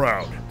so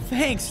proud.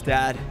 Thanks,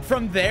 Dad.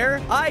 From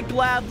there, I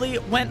gladly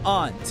went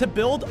on to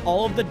build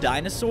all of the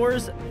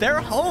dinosaurs their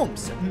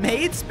homes,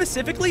 made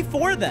specifically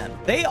for them.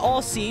 They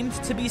all seemed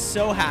to be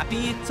so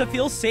happy to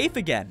feel safe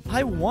again.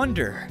 I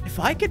wonder if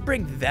I could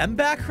bring them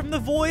back from the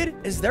void.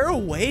 Is there a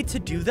way to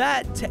do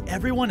that to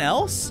everyone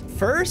else?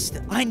 First,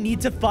 I need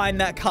to find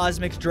that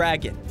cosmic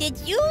dragon. Did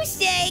you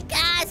say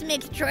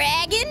cosmic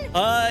dragon?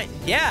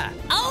 Yeah.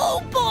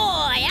 Oh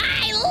boy,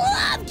 I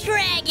love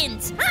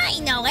dragons. I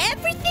know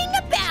everything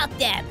about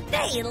them.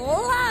 They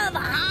love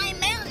high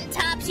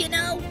mountaintops, you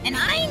know, and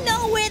I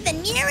know where the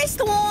nearest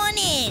one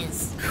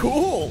is.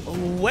 Cool.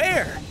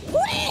 Where?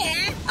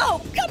 Where?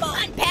 Oh, come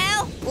on,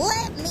 pal.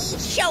 Let me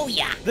show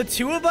ya. The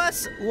two of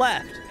us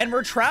left and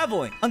were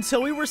traveling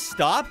until we were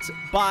stopped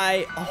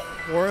by a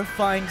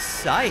horrifying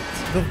sight.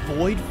 The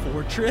Void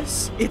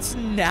Fortress, it's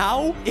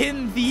now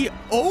in the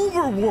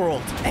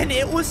overworld, and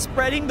it was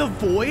spreading the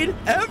void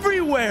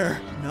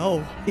everywhere.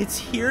 No, it's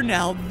here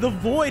now. The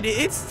void,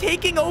 it's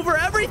taking over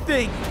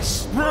everything.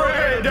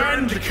 Spread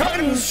and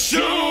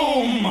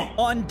consume!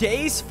 On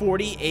days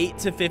 48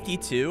 to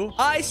 52,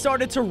 I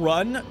started to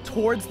run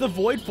towards the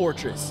Void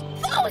Fortress.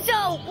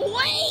 Bozo,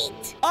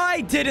 wait!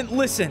 I didn't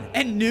listen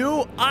and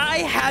knew I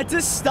had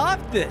to stop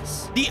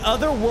this. The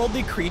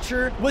otherworldly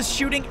creature was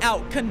shooting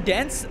out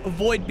condensed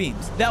void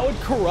beams that would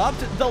corrupt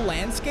the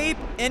landscape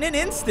in an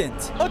instant.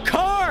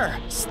 Akar,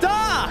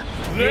 stop!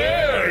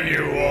 There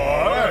you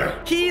are!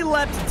 He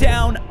leapt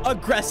down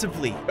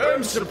aggressively.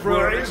 I'm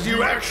surprised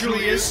you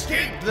actually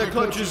escaped the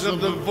clutches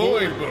of the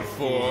void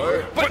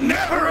before, but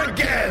never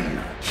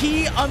again!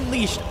 He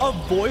unleashed a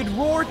void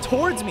roar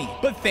towards me,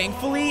 but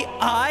thankfully,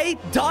 I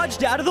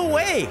dodged out of the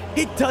way.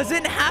 It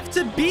doesn't have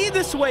to be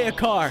this way,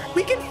 Akar.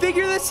 We can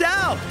figure this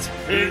out.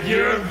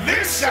 Figure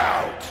this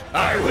out!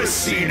 I was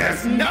seen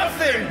as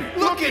nothing!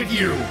 Look at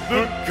you,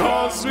 the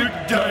Cosmic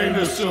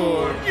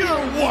Dinosaur! You're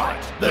what?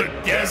 The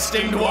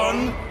destined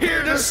one?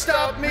 Here to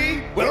stop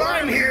me? Well,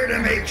 I'm here to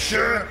make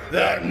sure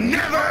that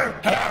never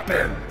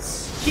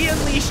happens! He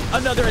unleashed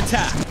another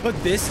attack, but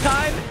this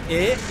time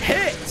it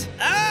hit.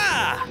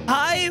 Ah!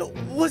 I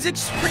was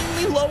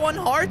extremely low on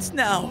hearts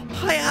now.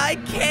 I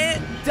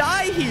can't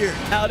die here.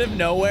 Out of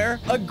nowhere,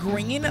 a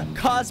green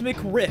cosmic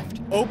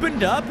rift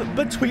opened up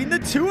between the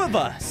two of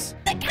us.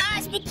 The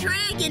Cosmic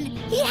Dragon,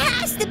 he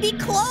has to be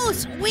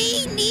close.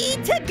 We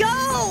need to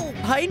go.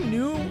 I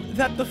knew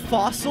that the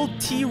fossil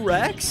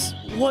T-Rex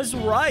was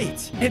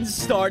right and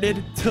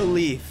started to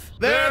leave.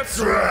 That's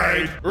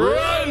right!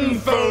 Run,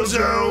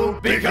 Fozo!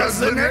 Because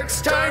the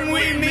next time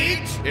we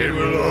meet, it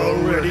will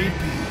already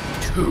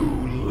be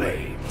too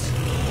late.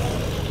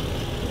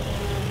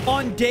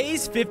 On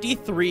days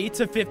 53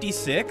 to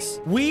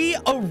 56, we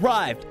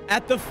arrived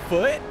at the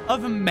foot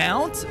of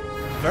Mount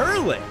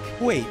Verlick.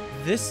 Wait,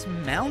 this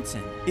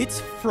mountain,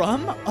 it's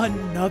from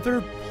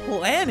another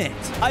planet.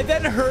 I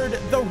then heard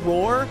the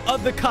roar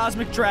of the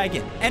cosmic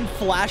dragon and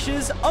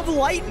flashes of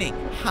lightning.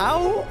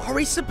 How are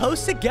we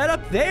supposed to get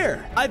up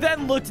there? I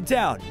then looked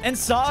down and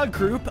saw a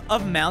group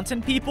of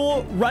mountain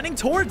people running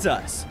towards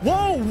us.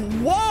 Whoa,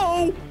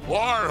 whoa!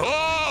 Our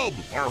home!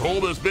 Our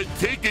home has been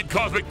taken,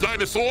 Cosmic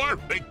Dinosaur!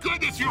 Thank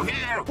goodness you're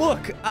here!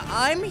 Look,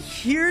 I'm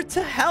here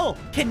to help.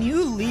 Can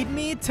you lead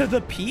me to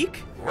the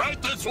peak?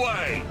 Right this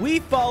way! We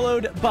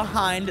followed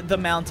behind the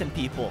mountain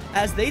people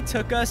as they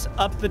took us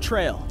up the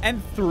trail and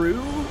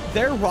through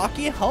their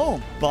rocky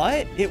home.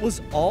 But it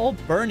was all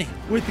burning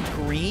with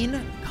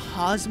green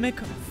cosmic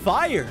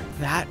fire.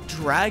 That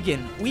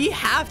dragon, we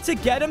have to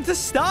get him to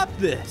stop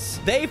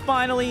this. They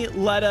finally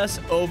led us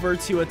over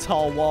to a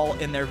tall wall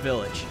in their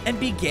village and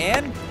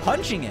began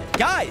punching it.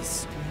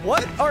 Guys,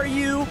 what are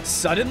you?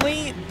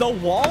 Suddenly, the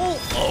wall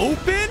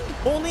opened,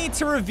 only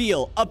to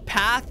reveal a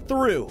path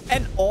through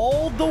and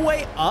all the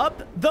way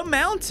up the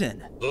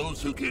mountain.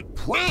 Those who can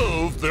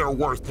prove their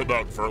worth to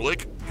Mount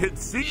Verlick can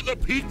see the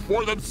peak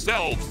for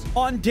themselves.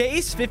 On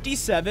days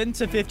 57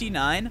 to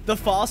 59, the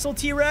fossil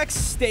T-Rex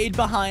stayed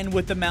behind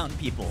with the mountain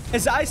people.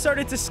 As I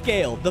started to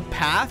scale the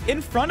path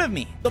in front of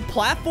me, the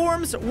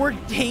platforms were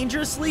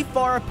dangerously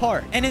far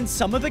apart, and in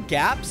some of the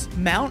gaps,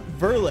 Mount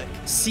Verlick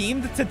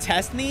seemed to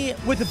test me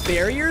with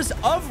barriers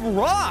of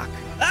rock.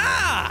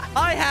 Ah!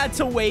 I had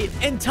to wait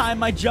and time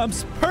my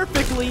jumps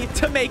perfectly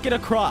to make it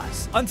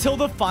across until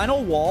the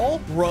final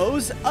wall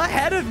rose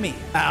ahead of me,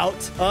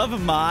 out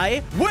of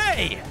my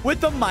way.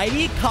 With the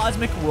mighty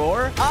cosmic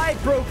roar, I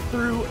broke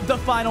through the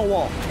final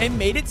wall and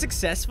made it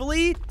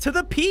successfully to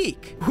the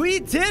peak. We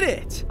did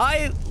it.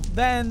 I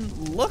then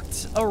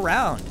looked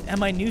around at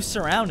my new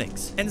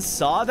surroundings and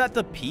saw that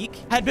the peak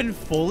had been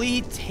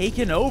fully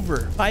taken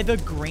over by the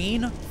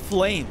green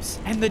flames,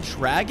 and the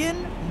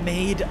dragon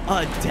made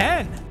a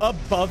den.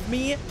 Above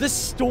me, the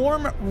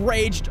storm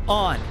raged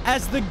on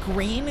as the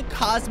green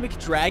cosmic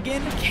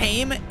dragon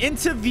came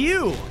into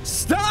view.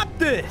 Stop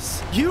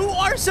this! You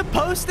are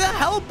supposed to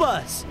help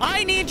us.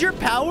 I need your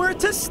power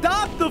to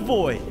stop the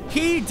void.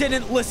 He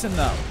didn't listen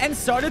though and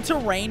started to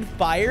rain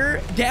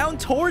fire down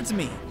towards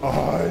me.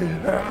 I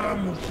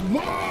am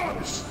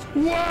lost!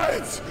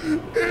 What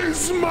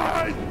is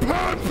my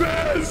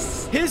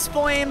purpose? His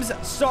flames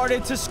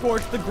started to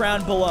scorch the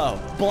ground below,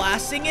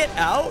 blasting it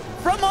out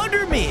from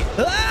under me.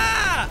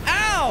 Ah!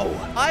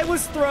 Ow! I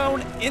was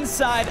thrown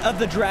inside of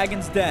the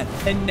dragon's den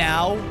and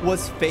now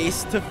was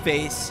face to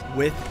face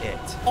with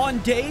it. On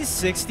days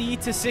 60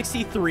 to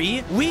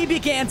 63, we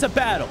began to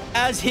battle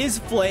as his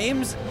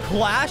flames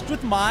clashed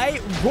with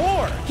my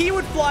roar. He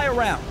would fly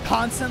around,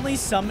 constantly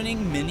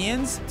summoning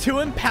minions to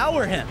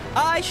empower him.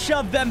 I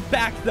shoved them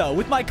back though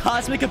with my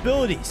cosmic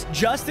abilities,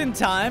 just in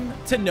time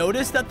to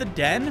notice that the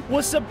den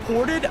was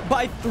supported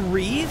by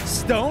 3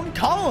 stone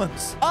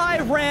columns. I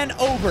ran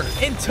over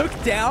and took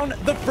down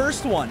the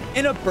first one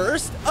in a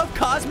burst of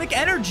cosmic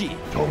energy.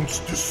 Don't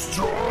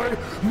destroy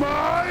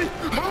my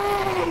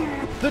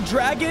home! The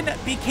dragon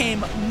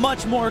became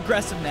much more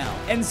aggressive now,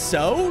 and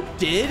so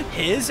did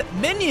his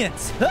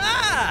minions.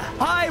 Ah!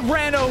 I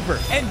ran over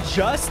and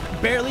just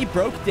barely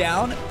broke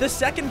down the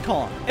second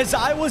column as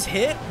I was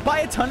hit by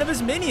a ton of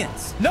his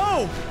minions.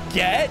 No,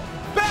 get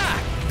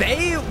back!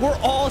 They were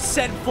all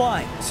sent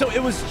flying, so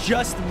it was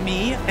just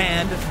me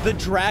and the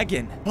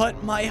dragon.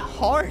 But my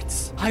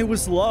heart, I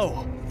was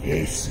low.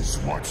 This is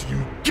what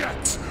you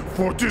get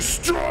for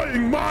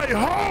destroying my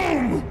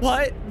home!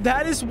 But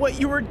that is what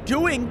you were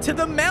doing to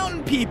the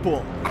mountain people.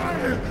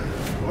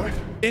 What?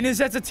 In his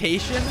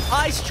hesitation,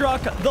 I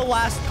struck the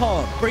last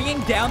column,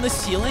 bringing down the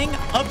ceiling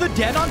of the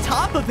den on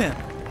top of him.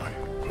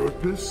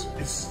 purpose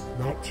is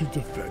not to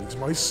defend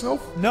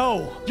myself?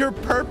 No, your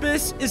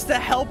purpose is to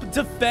help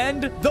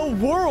defend the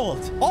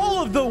world.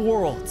 All of the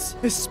worlds,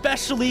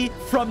 especially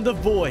from the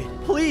void.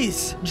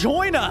 Please,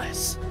 join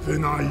us.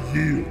 Then I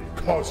yield,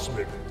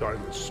 Cosmic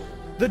Dinosaur.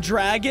 The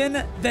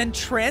dragon then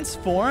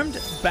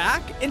transformed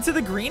back into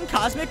the green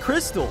cosmic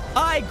crystal.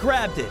 I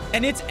grabbed it,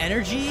 and its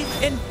energy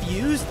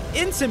infused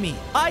into me.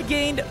 I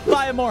gained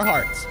 5 more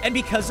hearts, and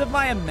because of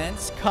my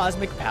immense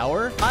cosmic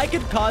power, I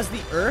could cause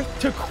the earth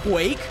to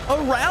quake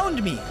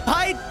around me.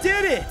 I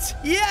did it!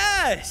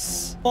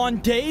 Yes!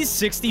 On days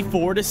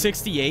 64 to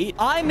 68,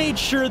 I made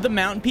sure the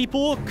mountain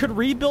people could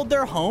rebuild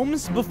their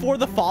homes before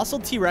the fossil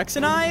T-Rex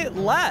and I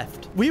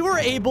left. We were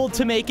able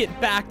to make it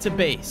back to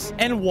base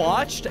and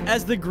watched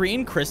as the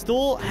green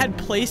crystal had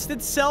placed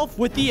itself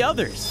with the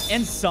others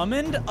and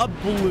summoned a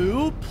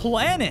blue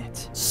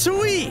planet.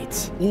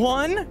 Sweet!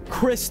 1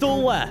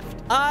 crystal left.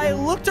 I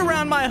looked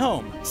around my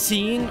home,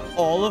 seeing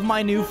all of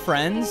my new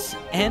friends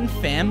and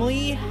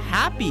family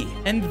happy.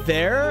 And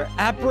there,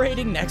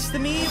 apparating next to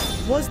me,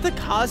 was the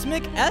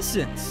cosmic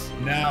essence.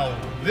 Now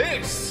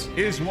this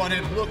is what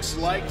it looks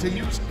like to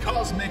use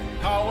cosmic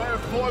power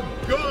for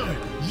good.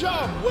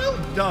 Job well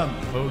done,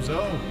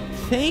 Bozo.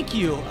 Thank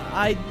you.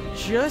 I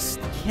just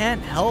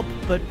can't help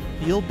but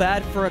feel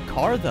bad for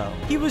Akar, though.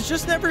 He was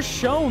just never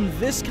shown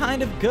this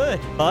kind of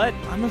good. But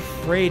I'm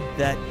afraid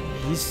that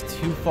he's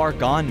too far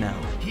gone now.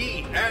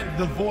 He and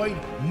the Void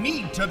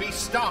need to be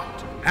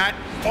stopped at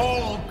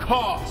all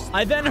costs.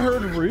 I then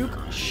heard Rook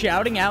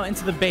shouting out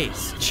into the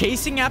base,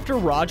 chasing after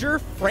Roger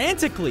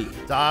frantically.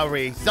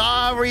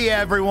 Sorry,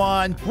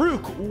 everyone.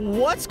 Rook,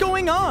 what's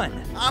going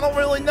on? I don't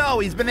really know.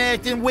 He's been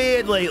acting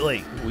weird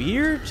lately.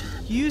 Weird,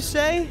 you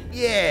say?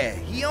 Yeah,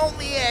 he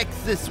only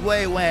acts this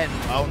way when,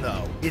 oh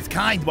no, his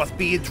kind must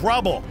be in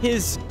trouble.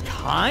 His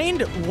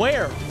kind?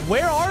 Where?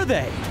 Where are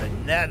they? The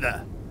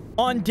Nether.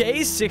 On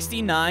days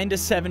 69 to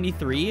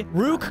 73,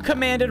 Rook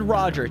commanded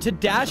Roger to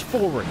dash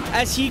forward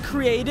as he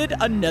created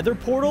a nether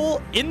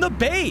portal in the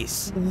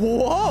base.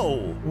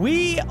 Whoa!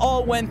 We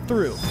all went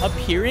through,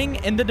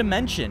 appearing in the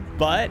dimension.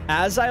 But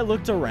as I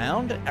looked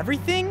around,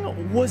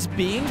 everything was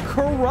being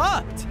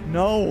corrupt.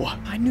 No,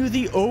 I knew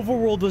the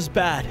overworld was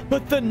bad,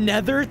 but the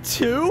nether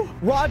too?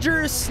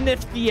 Roger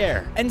sniffed the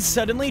air and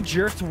suddenly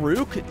jerked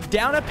Rook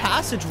down a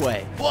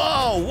passageway.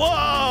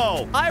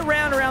 Whoa! I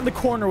ran around the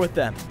corner with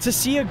them to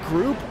see a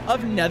group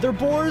of nether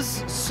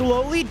boars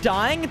slowly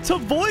dying to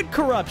void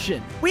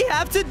corruption. We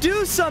have to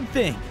do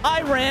something.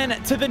 I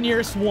ran to the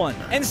nearest one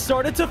and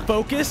started to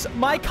focus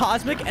my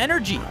cosmic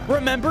energy,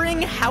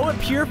 remembering how it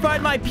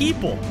purified my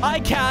people. I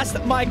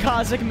cast my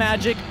cosmic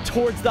magic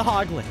towards the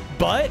hoglin,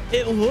 but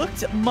it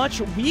looked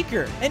much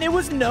weaker and it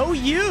was no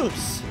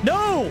use.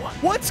 No!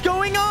 What's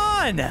going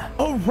on?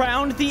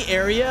 Around the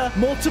area,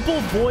 multiple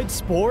void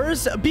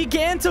spores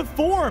began to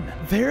form.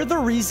 They're the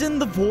reason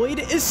the void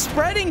is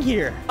spreading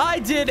here. I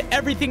did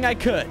everything I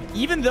could.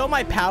 Even though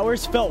my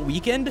powers felt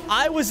weakened,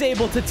 I was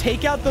able to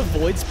take out the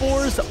void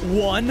spores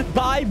one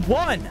by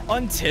one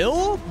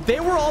until they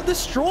were all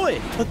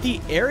destroyed. But the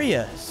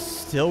area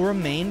still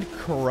remained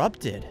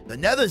corrupted. The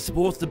Nether's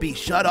supposed to be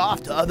shut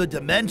off to other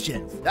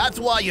dimensions. That's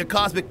why your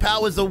cosmic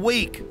powers are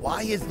weak.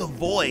 Why is the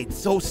void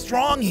so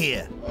strong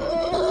here?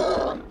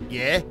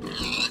 Yeah?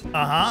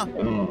 Uh-huh.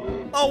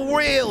 Oh,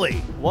 really?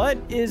 What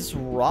is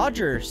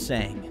Roger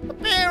saying?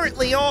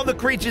 Apparently, all the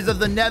creatures of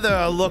the Nether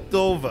are looked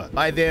over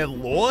by their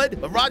lord,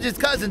 but Roger's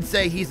cousins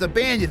say he's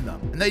abandoned them,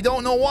 and they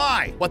don't know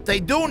why. What they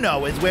do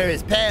know is where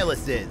his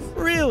palace is.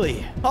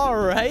 Really? All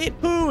right.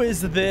 Who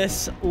is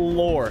this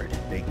lord?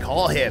 They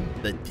call him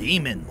the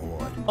Demon Lord.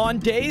 On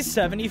days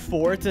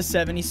 74 to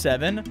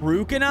 77,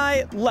 Rook and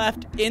I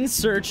left in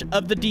search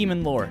of the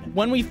Demon Lord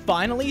when we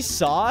finally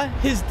saw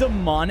his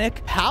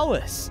demonic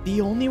palace. The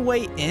only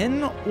way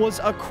in was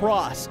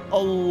across a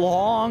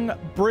long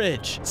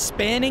bridge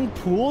spanning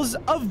pools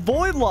of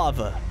void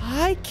lava.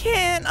 I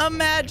can't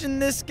imagine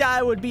this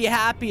guy would be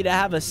happy to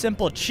have a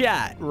simple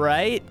chat,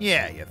 right?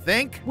 Yeah, you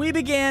think? We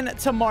began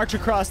to march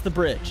across the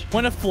bridge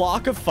when a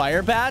flock of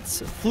fire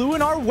bats flew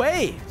in our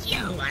way.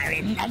 You are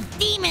in the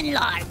Demon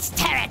Lord's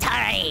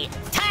territory.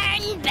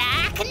 Turn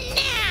back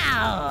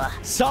now.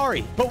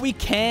 Sorry, but we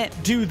can't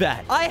do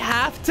that. I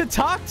have to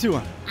talk to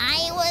him.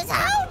 I was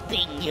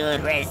hoping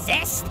you'd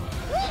resist.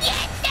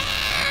 Get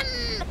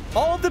them!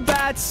 All of the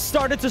bats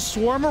started to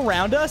swarm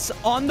around us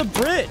on the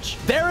bridge.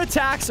 Their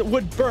attacks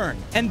would burn,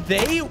 and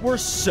they were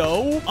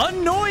so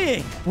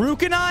annoying.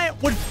 Rook and I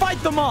would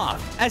fight them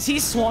off as he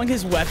swung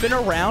his weapon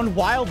around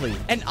wildly,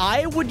 and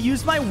I would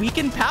use my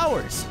weakened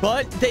powers,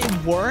 but they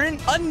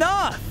weren't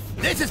enough.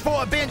 This is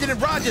for abandoning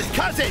Roger's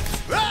cousins!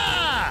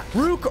 Ah!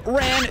 Rook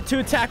ran to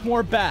attack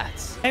more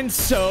bats, and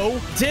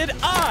so did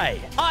I.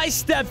 I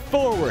stepped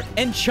forward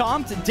and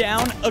chomped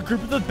down a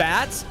group of the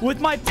bats with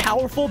my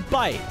powerful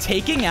bite,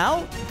 taking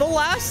out the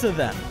last of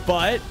them.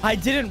 But I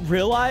didn't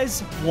realize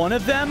one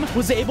of them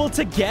was able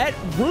to get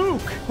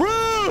Rook.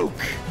 Rook! Rook!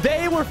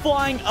 They were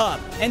flying up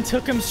and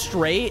took him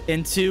straight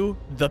into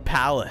the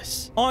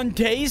palace. On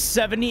days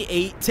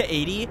 78 to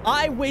 80,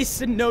 I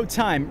wasted no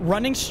time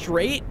running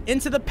straight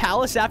into the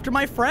palace after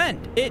my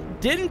friend.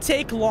 It didn't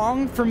take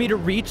long for me to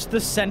reach the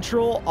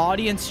central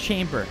audience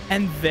chamber,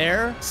 and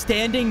there,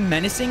 standing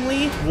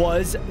menacingly,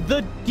 was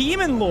the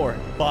Demon Lord.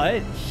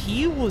 But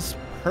he was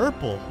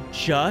purple,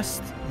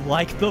 just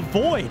like the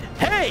void.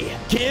 Hey,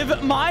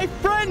 give my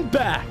friend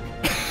back!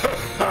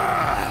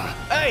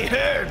 I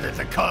heard that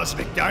the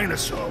Cosmic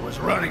Dinosaur was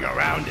running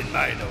around in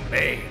my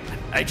domain.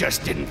 I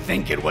just didn't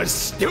think it was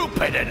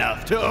stupid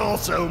enough to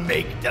also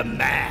make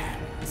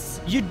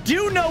demands. You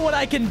do know what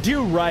I can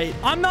do, right?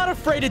 I'm not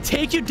afraid to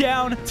take you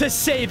down to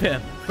save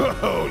him.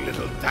 Oh,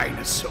 little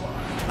dinosaur.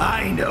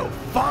 I know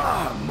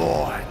far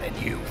more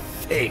than you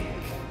think.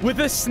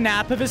 With a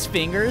snap of his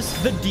fingers,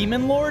 the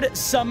Demon Lord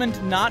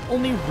summoned not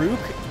only Rook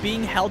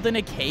being held in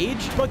a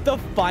cage, but the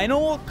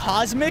final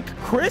Cosmic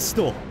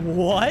Crystal.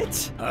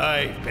 What?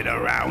 I've been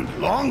around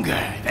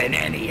longer than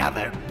any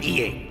other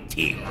being,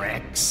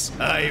 T-Rex.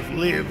 I've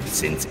lived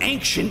since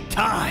ancient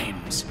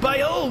times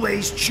by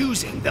always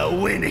choosing the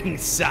winning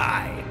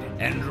side.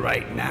 And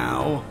right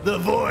now, the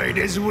Void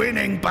is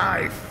winning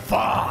by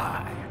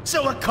far.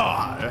 So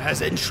Akar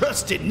has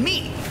entrusted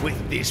me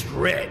with this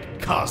red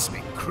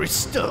Cosmic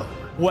Crystal.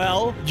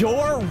 Well,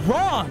 you're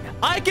wrong.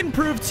 I can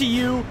prove to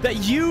you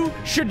that you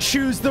should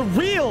choose the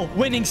real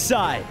winning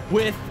side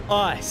with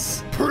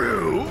us.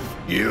 Prove?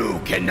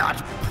 You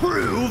cannot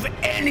prove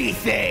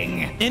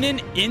anything. In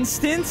an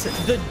instant,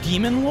 the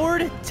Demon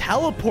Lord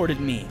teleported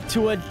me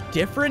to a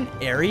different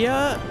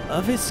area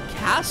of his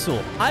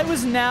castle. I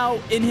was now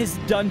in his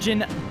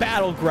dungeon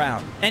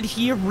battleground, and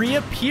he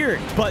reappeared,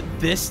 but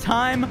this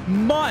time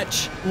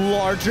much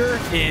larger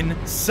in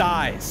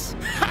size.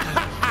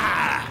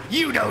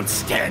 You don't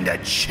stand a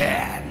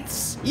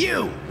chance.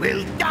 You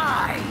will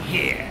die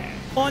here.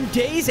 On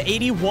days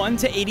 81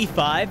 to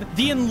 85,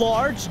 the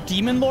enlarged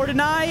Demon Lord and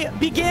I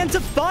began to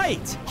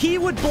fight. He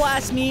would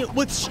blast me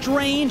with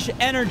strange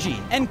energy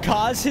and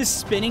cause his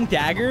spinning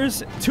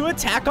daggers to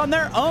attack on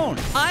their own.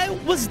 I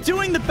was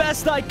doing the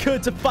best I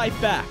could to fight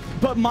back,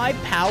 but my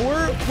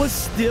power was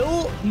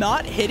still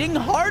not hitting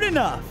hard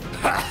enough.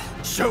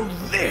 So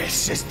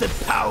this is the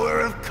power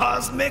of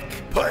Cosmic?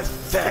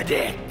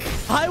 Pathetic.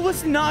 I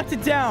was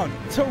knocked down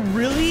to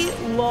really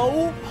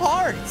low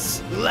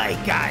hearts.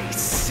 Like I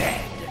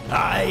said,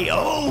 I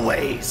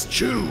always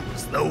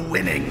choose the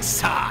winning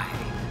side.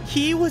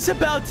 He was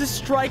about to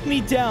strike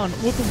me down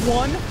with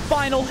one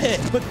final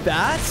hit, but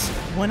that's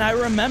when I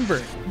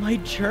remembered my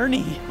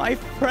journey, my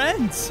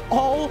friends,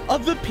 all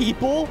of the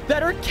people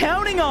that are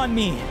counting on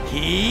me.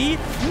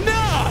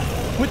 Enough!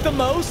 With the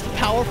most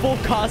powerful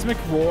cosmic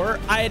roar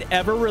I had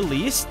ever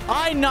released,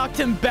 I knocked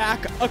him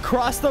back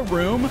across the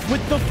room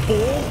with the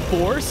full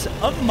force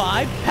of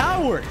my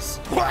powers.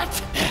 What?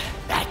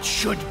 That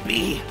should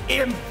be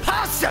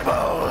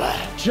impossible!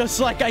 Just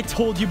like I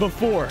told you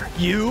before,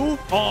 you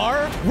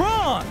are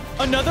wrong!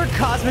 Another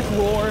cosmic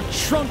roar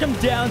shrunk him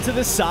down to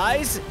the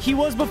size he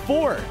was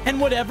before, and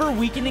whatever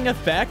weakening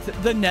effect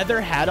the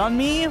Nether had on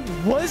me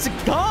was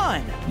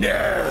gone!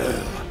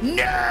 No!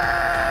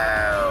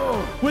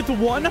 No! With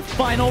one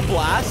final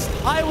blast,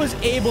 I was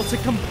able to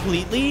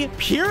completely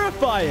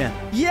purify him.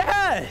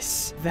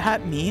 Yes!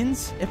 That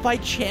means if I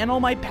channel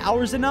my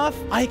powers enough,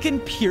 I can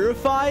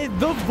purify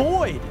the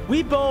Void.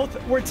 We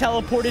both were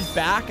teleported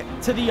back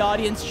to the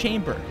audience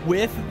chamber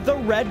with the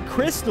red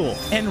crystal,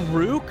 and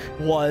Rook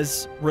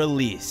was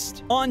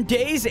released. On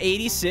days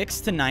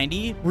 86 to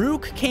 90,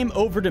 Rook came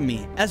over to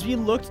me as we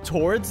looked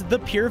towards the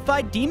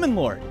purified Demon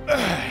Lord.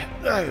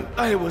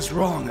 I was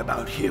wrong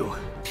about you,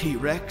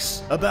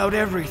 T-Rex. About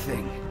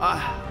everything.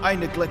 I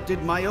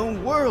neglected my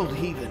own world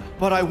even,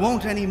 but I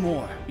won't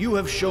anymore. You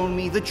have shown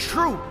me the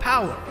true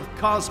power of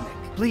Cosmic.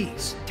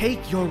 Please,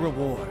 take your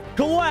reward.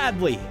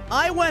 Gladly,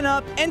 I went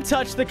up and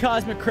touched the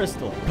Cosmic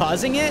Crystal,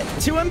 causing it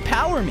to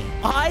empower me.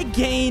 I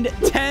gained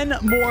 10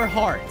 more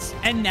hearts,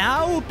 and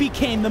now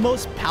became the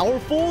most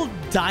powerful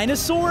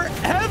dinosaur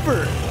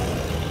ever.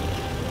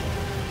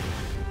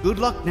 Good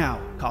luck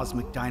now,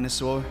 Cosmic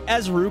Dinosaur.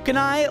 As Rook and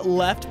I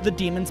left the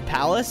Demon's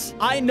Palace,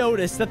 I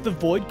noticed that the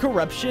Void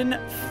corruption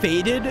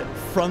faded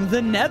from the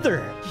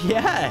Nether.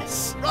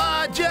 Yes.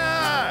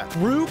 Roger!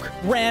 Rook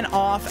ran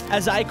off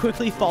as I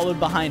quickly followed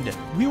behind him.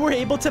 We were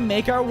able to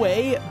make our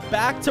way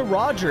back to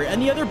Roger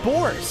and the other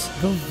boars.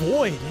 The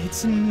Void,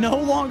 it's no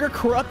longer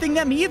corrupting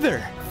them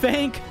either.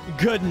 Thank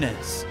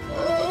goodness.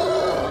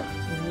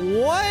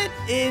 What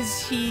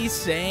is he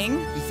saying?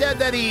 He said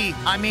that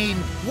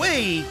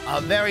we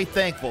are very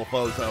thankful,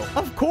 Fozo.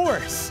 Of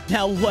course.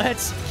 Now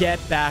let's get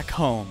back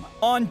home.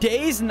 On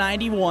days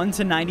 91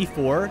 to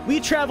 94, we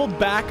traveled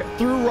back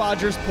through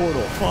Roger's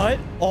portal, but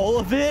all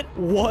of it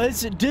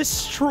was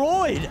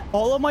destroyed.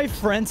 All of my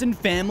friends and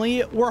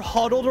family were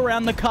huddled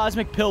around the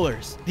cosmic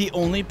pillars, the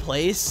only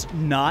place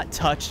not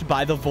touched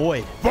by the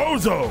void.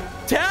 Bozo!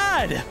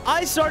 Dad!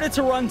 I started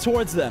to run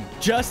towards them,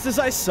 just as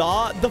I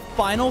saw the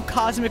final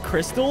cosmic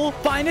crystal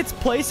find its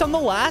place on the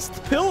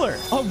last pillar.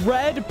 A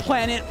red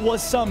planet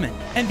was summoned,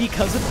 and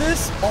because of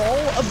this, all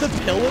of the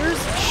pillars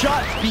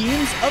shot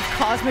beams of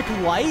cosmic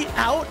light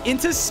out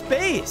into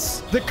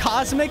space. The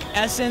cosmic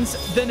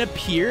essence then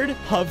appeared,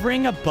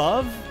 hovering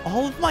above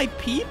all of my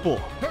people.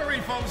 Hurry,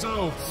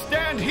 Fozo!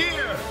 Stand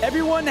here!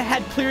 Everyone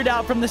had cleared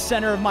out from the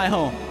center of my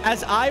home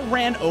as I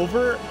ran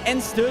over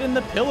and stood in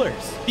the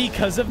pillars.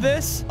 Because of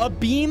this, a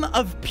beam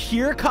of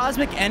pure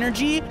cosmic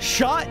energy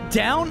shot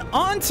down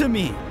onto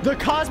me. The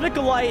cosmic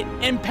light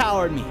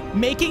empowered me,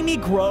 making me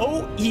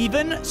grow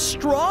even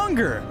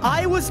stronger.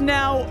 I was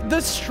now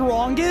the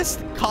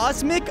strongest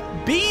cosmic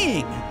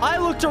being. I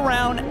looked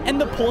around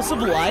and the pulse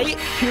of light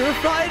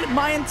purified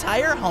my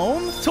entire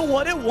home to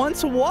what it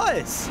once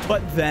was.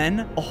 But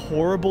then a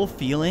horrible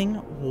feeling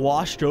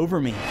washed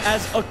over me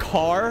as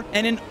Akar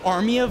and an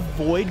army of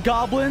void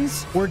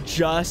goblins were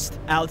just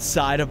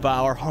outside of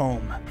our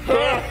home.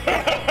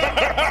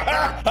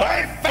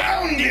 I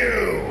found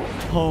you!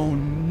 Oh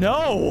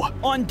no!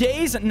 On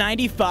days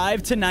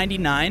 95 to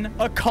 99,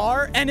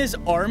 Akar and his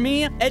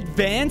army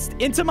advanced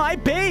into my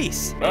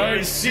base.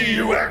 I see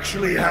you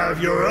actually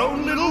have your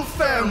own little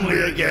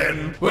family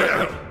again.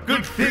 Well,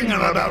 good thing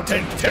I'm about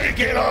to take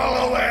it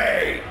all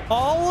away.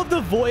 All of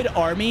the Void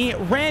Army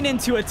ran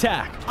into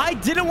attack. I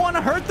didn't want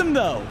to hurt them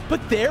though,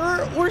 but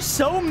there were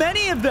so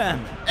many of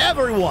them.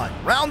 Everyone,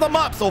 round them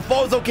up so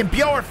Fozo can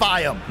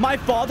purify them. My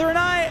father and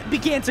I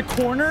began to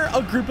corner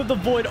a group of the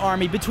Void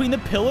Army between the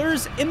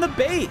pillars in the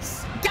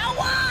base. Go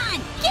on!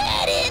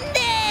 Get in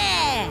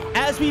there!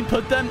 As we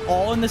put them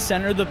all in the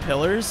center of the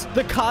pillars,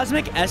 the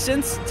cosmic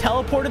essence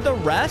teleported the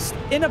rest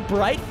in a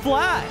bright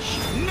flash.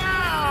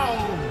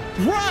 Now!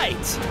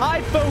 Right!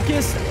 I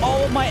focused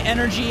all of my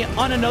energy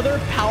on another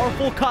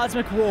powerful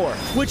cosmic roar,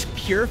 which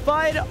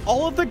purified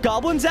all of the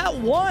goblins at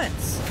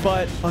once.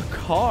 But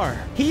Akar,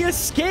 he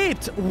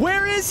escaped.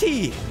 Where is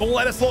he? Don't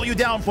let us slow you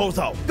down,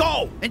 Fozo.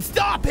 Go and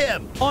stop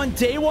him. On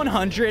day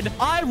 100,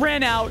 I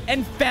ran out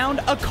and found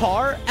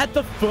Akar at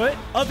the foot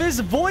of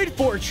his void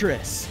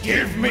fortress.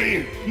 Give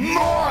me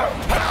more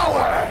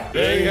power!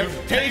 They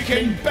have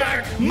taken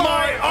back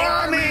my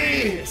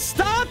army!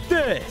 Stop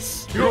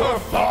this! You're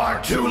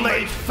far too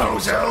late,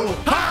 Fozo!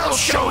 I'll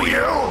show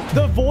you!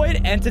 The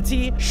void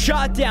entity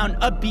shot down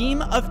a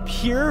beam of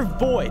pure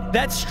void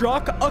that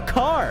struck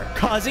Akar,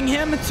 causing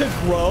him to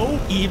grow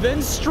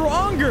even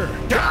stronger.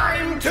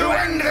 Time to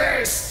end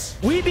this!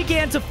 We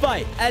began to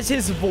fight as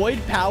his void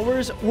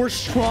powers were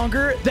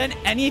stronger than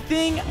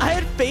anything I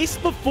had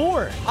faced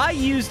before. I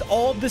used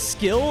all of the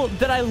skill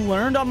that I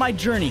learned on my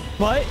journey,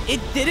 but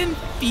it didn't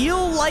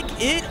feel like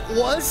it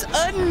was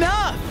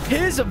enough.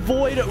 His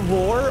void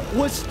roar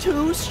was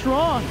too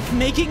strong,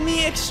 making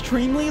me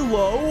extremely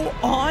low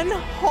on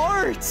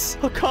hearts.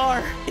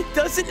 Akar, it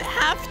doesn't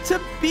have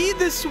to be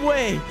this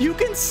way. You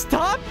can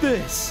stop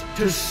this.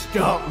 To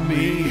stop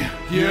me,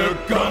 you're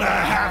gonna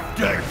have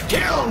to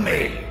kill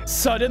me!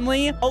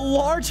 Suddenly, a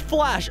large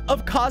flash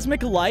of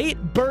cosmic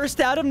light burst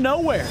out of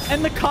nowhere,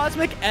 and the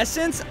cosmic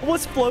essence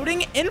was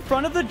floating in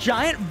front of the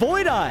giant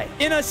void eye.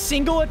 In a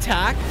single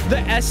attack, the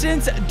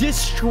essence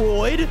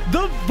destroyed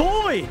the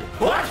void.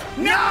 What?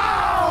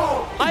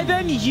 No! I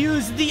then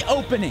used the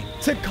opening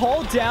to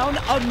call down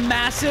a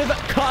massive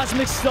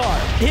cosmic star.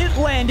 It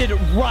landed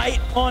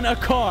right on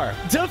Akar,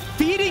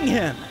 defeating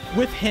him.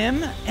 With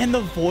him and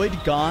the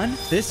void gone,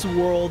 this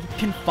world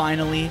can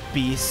finally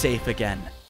be safe again.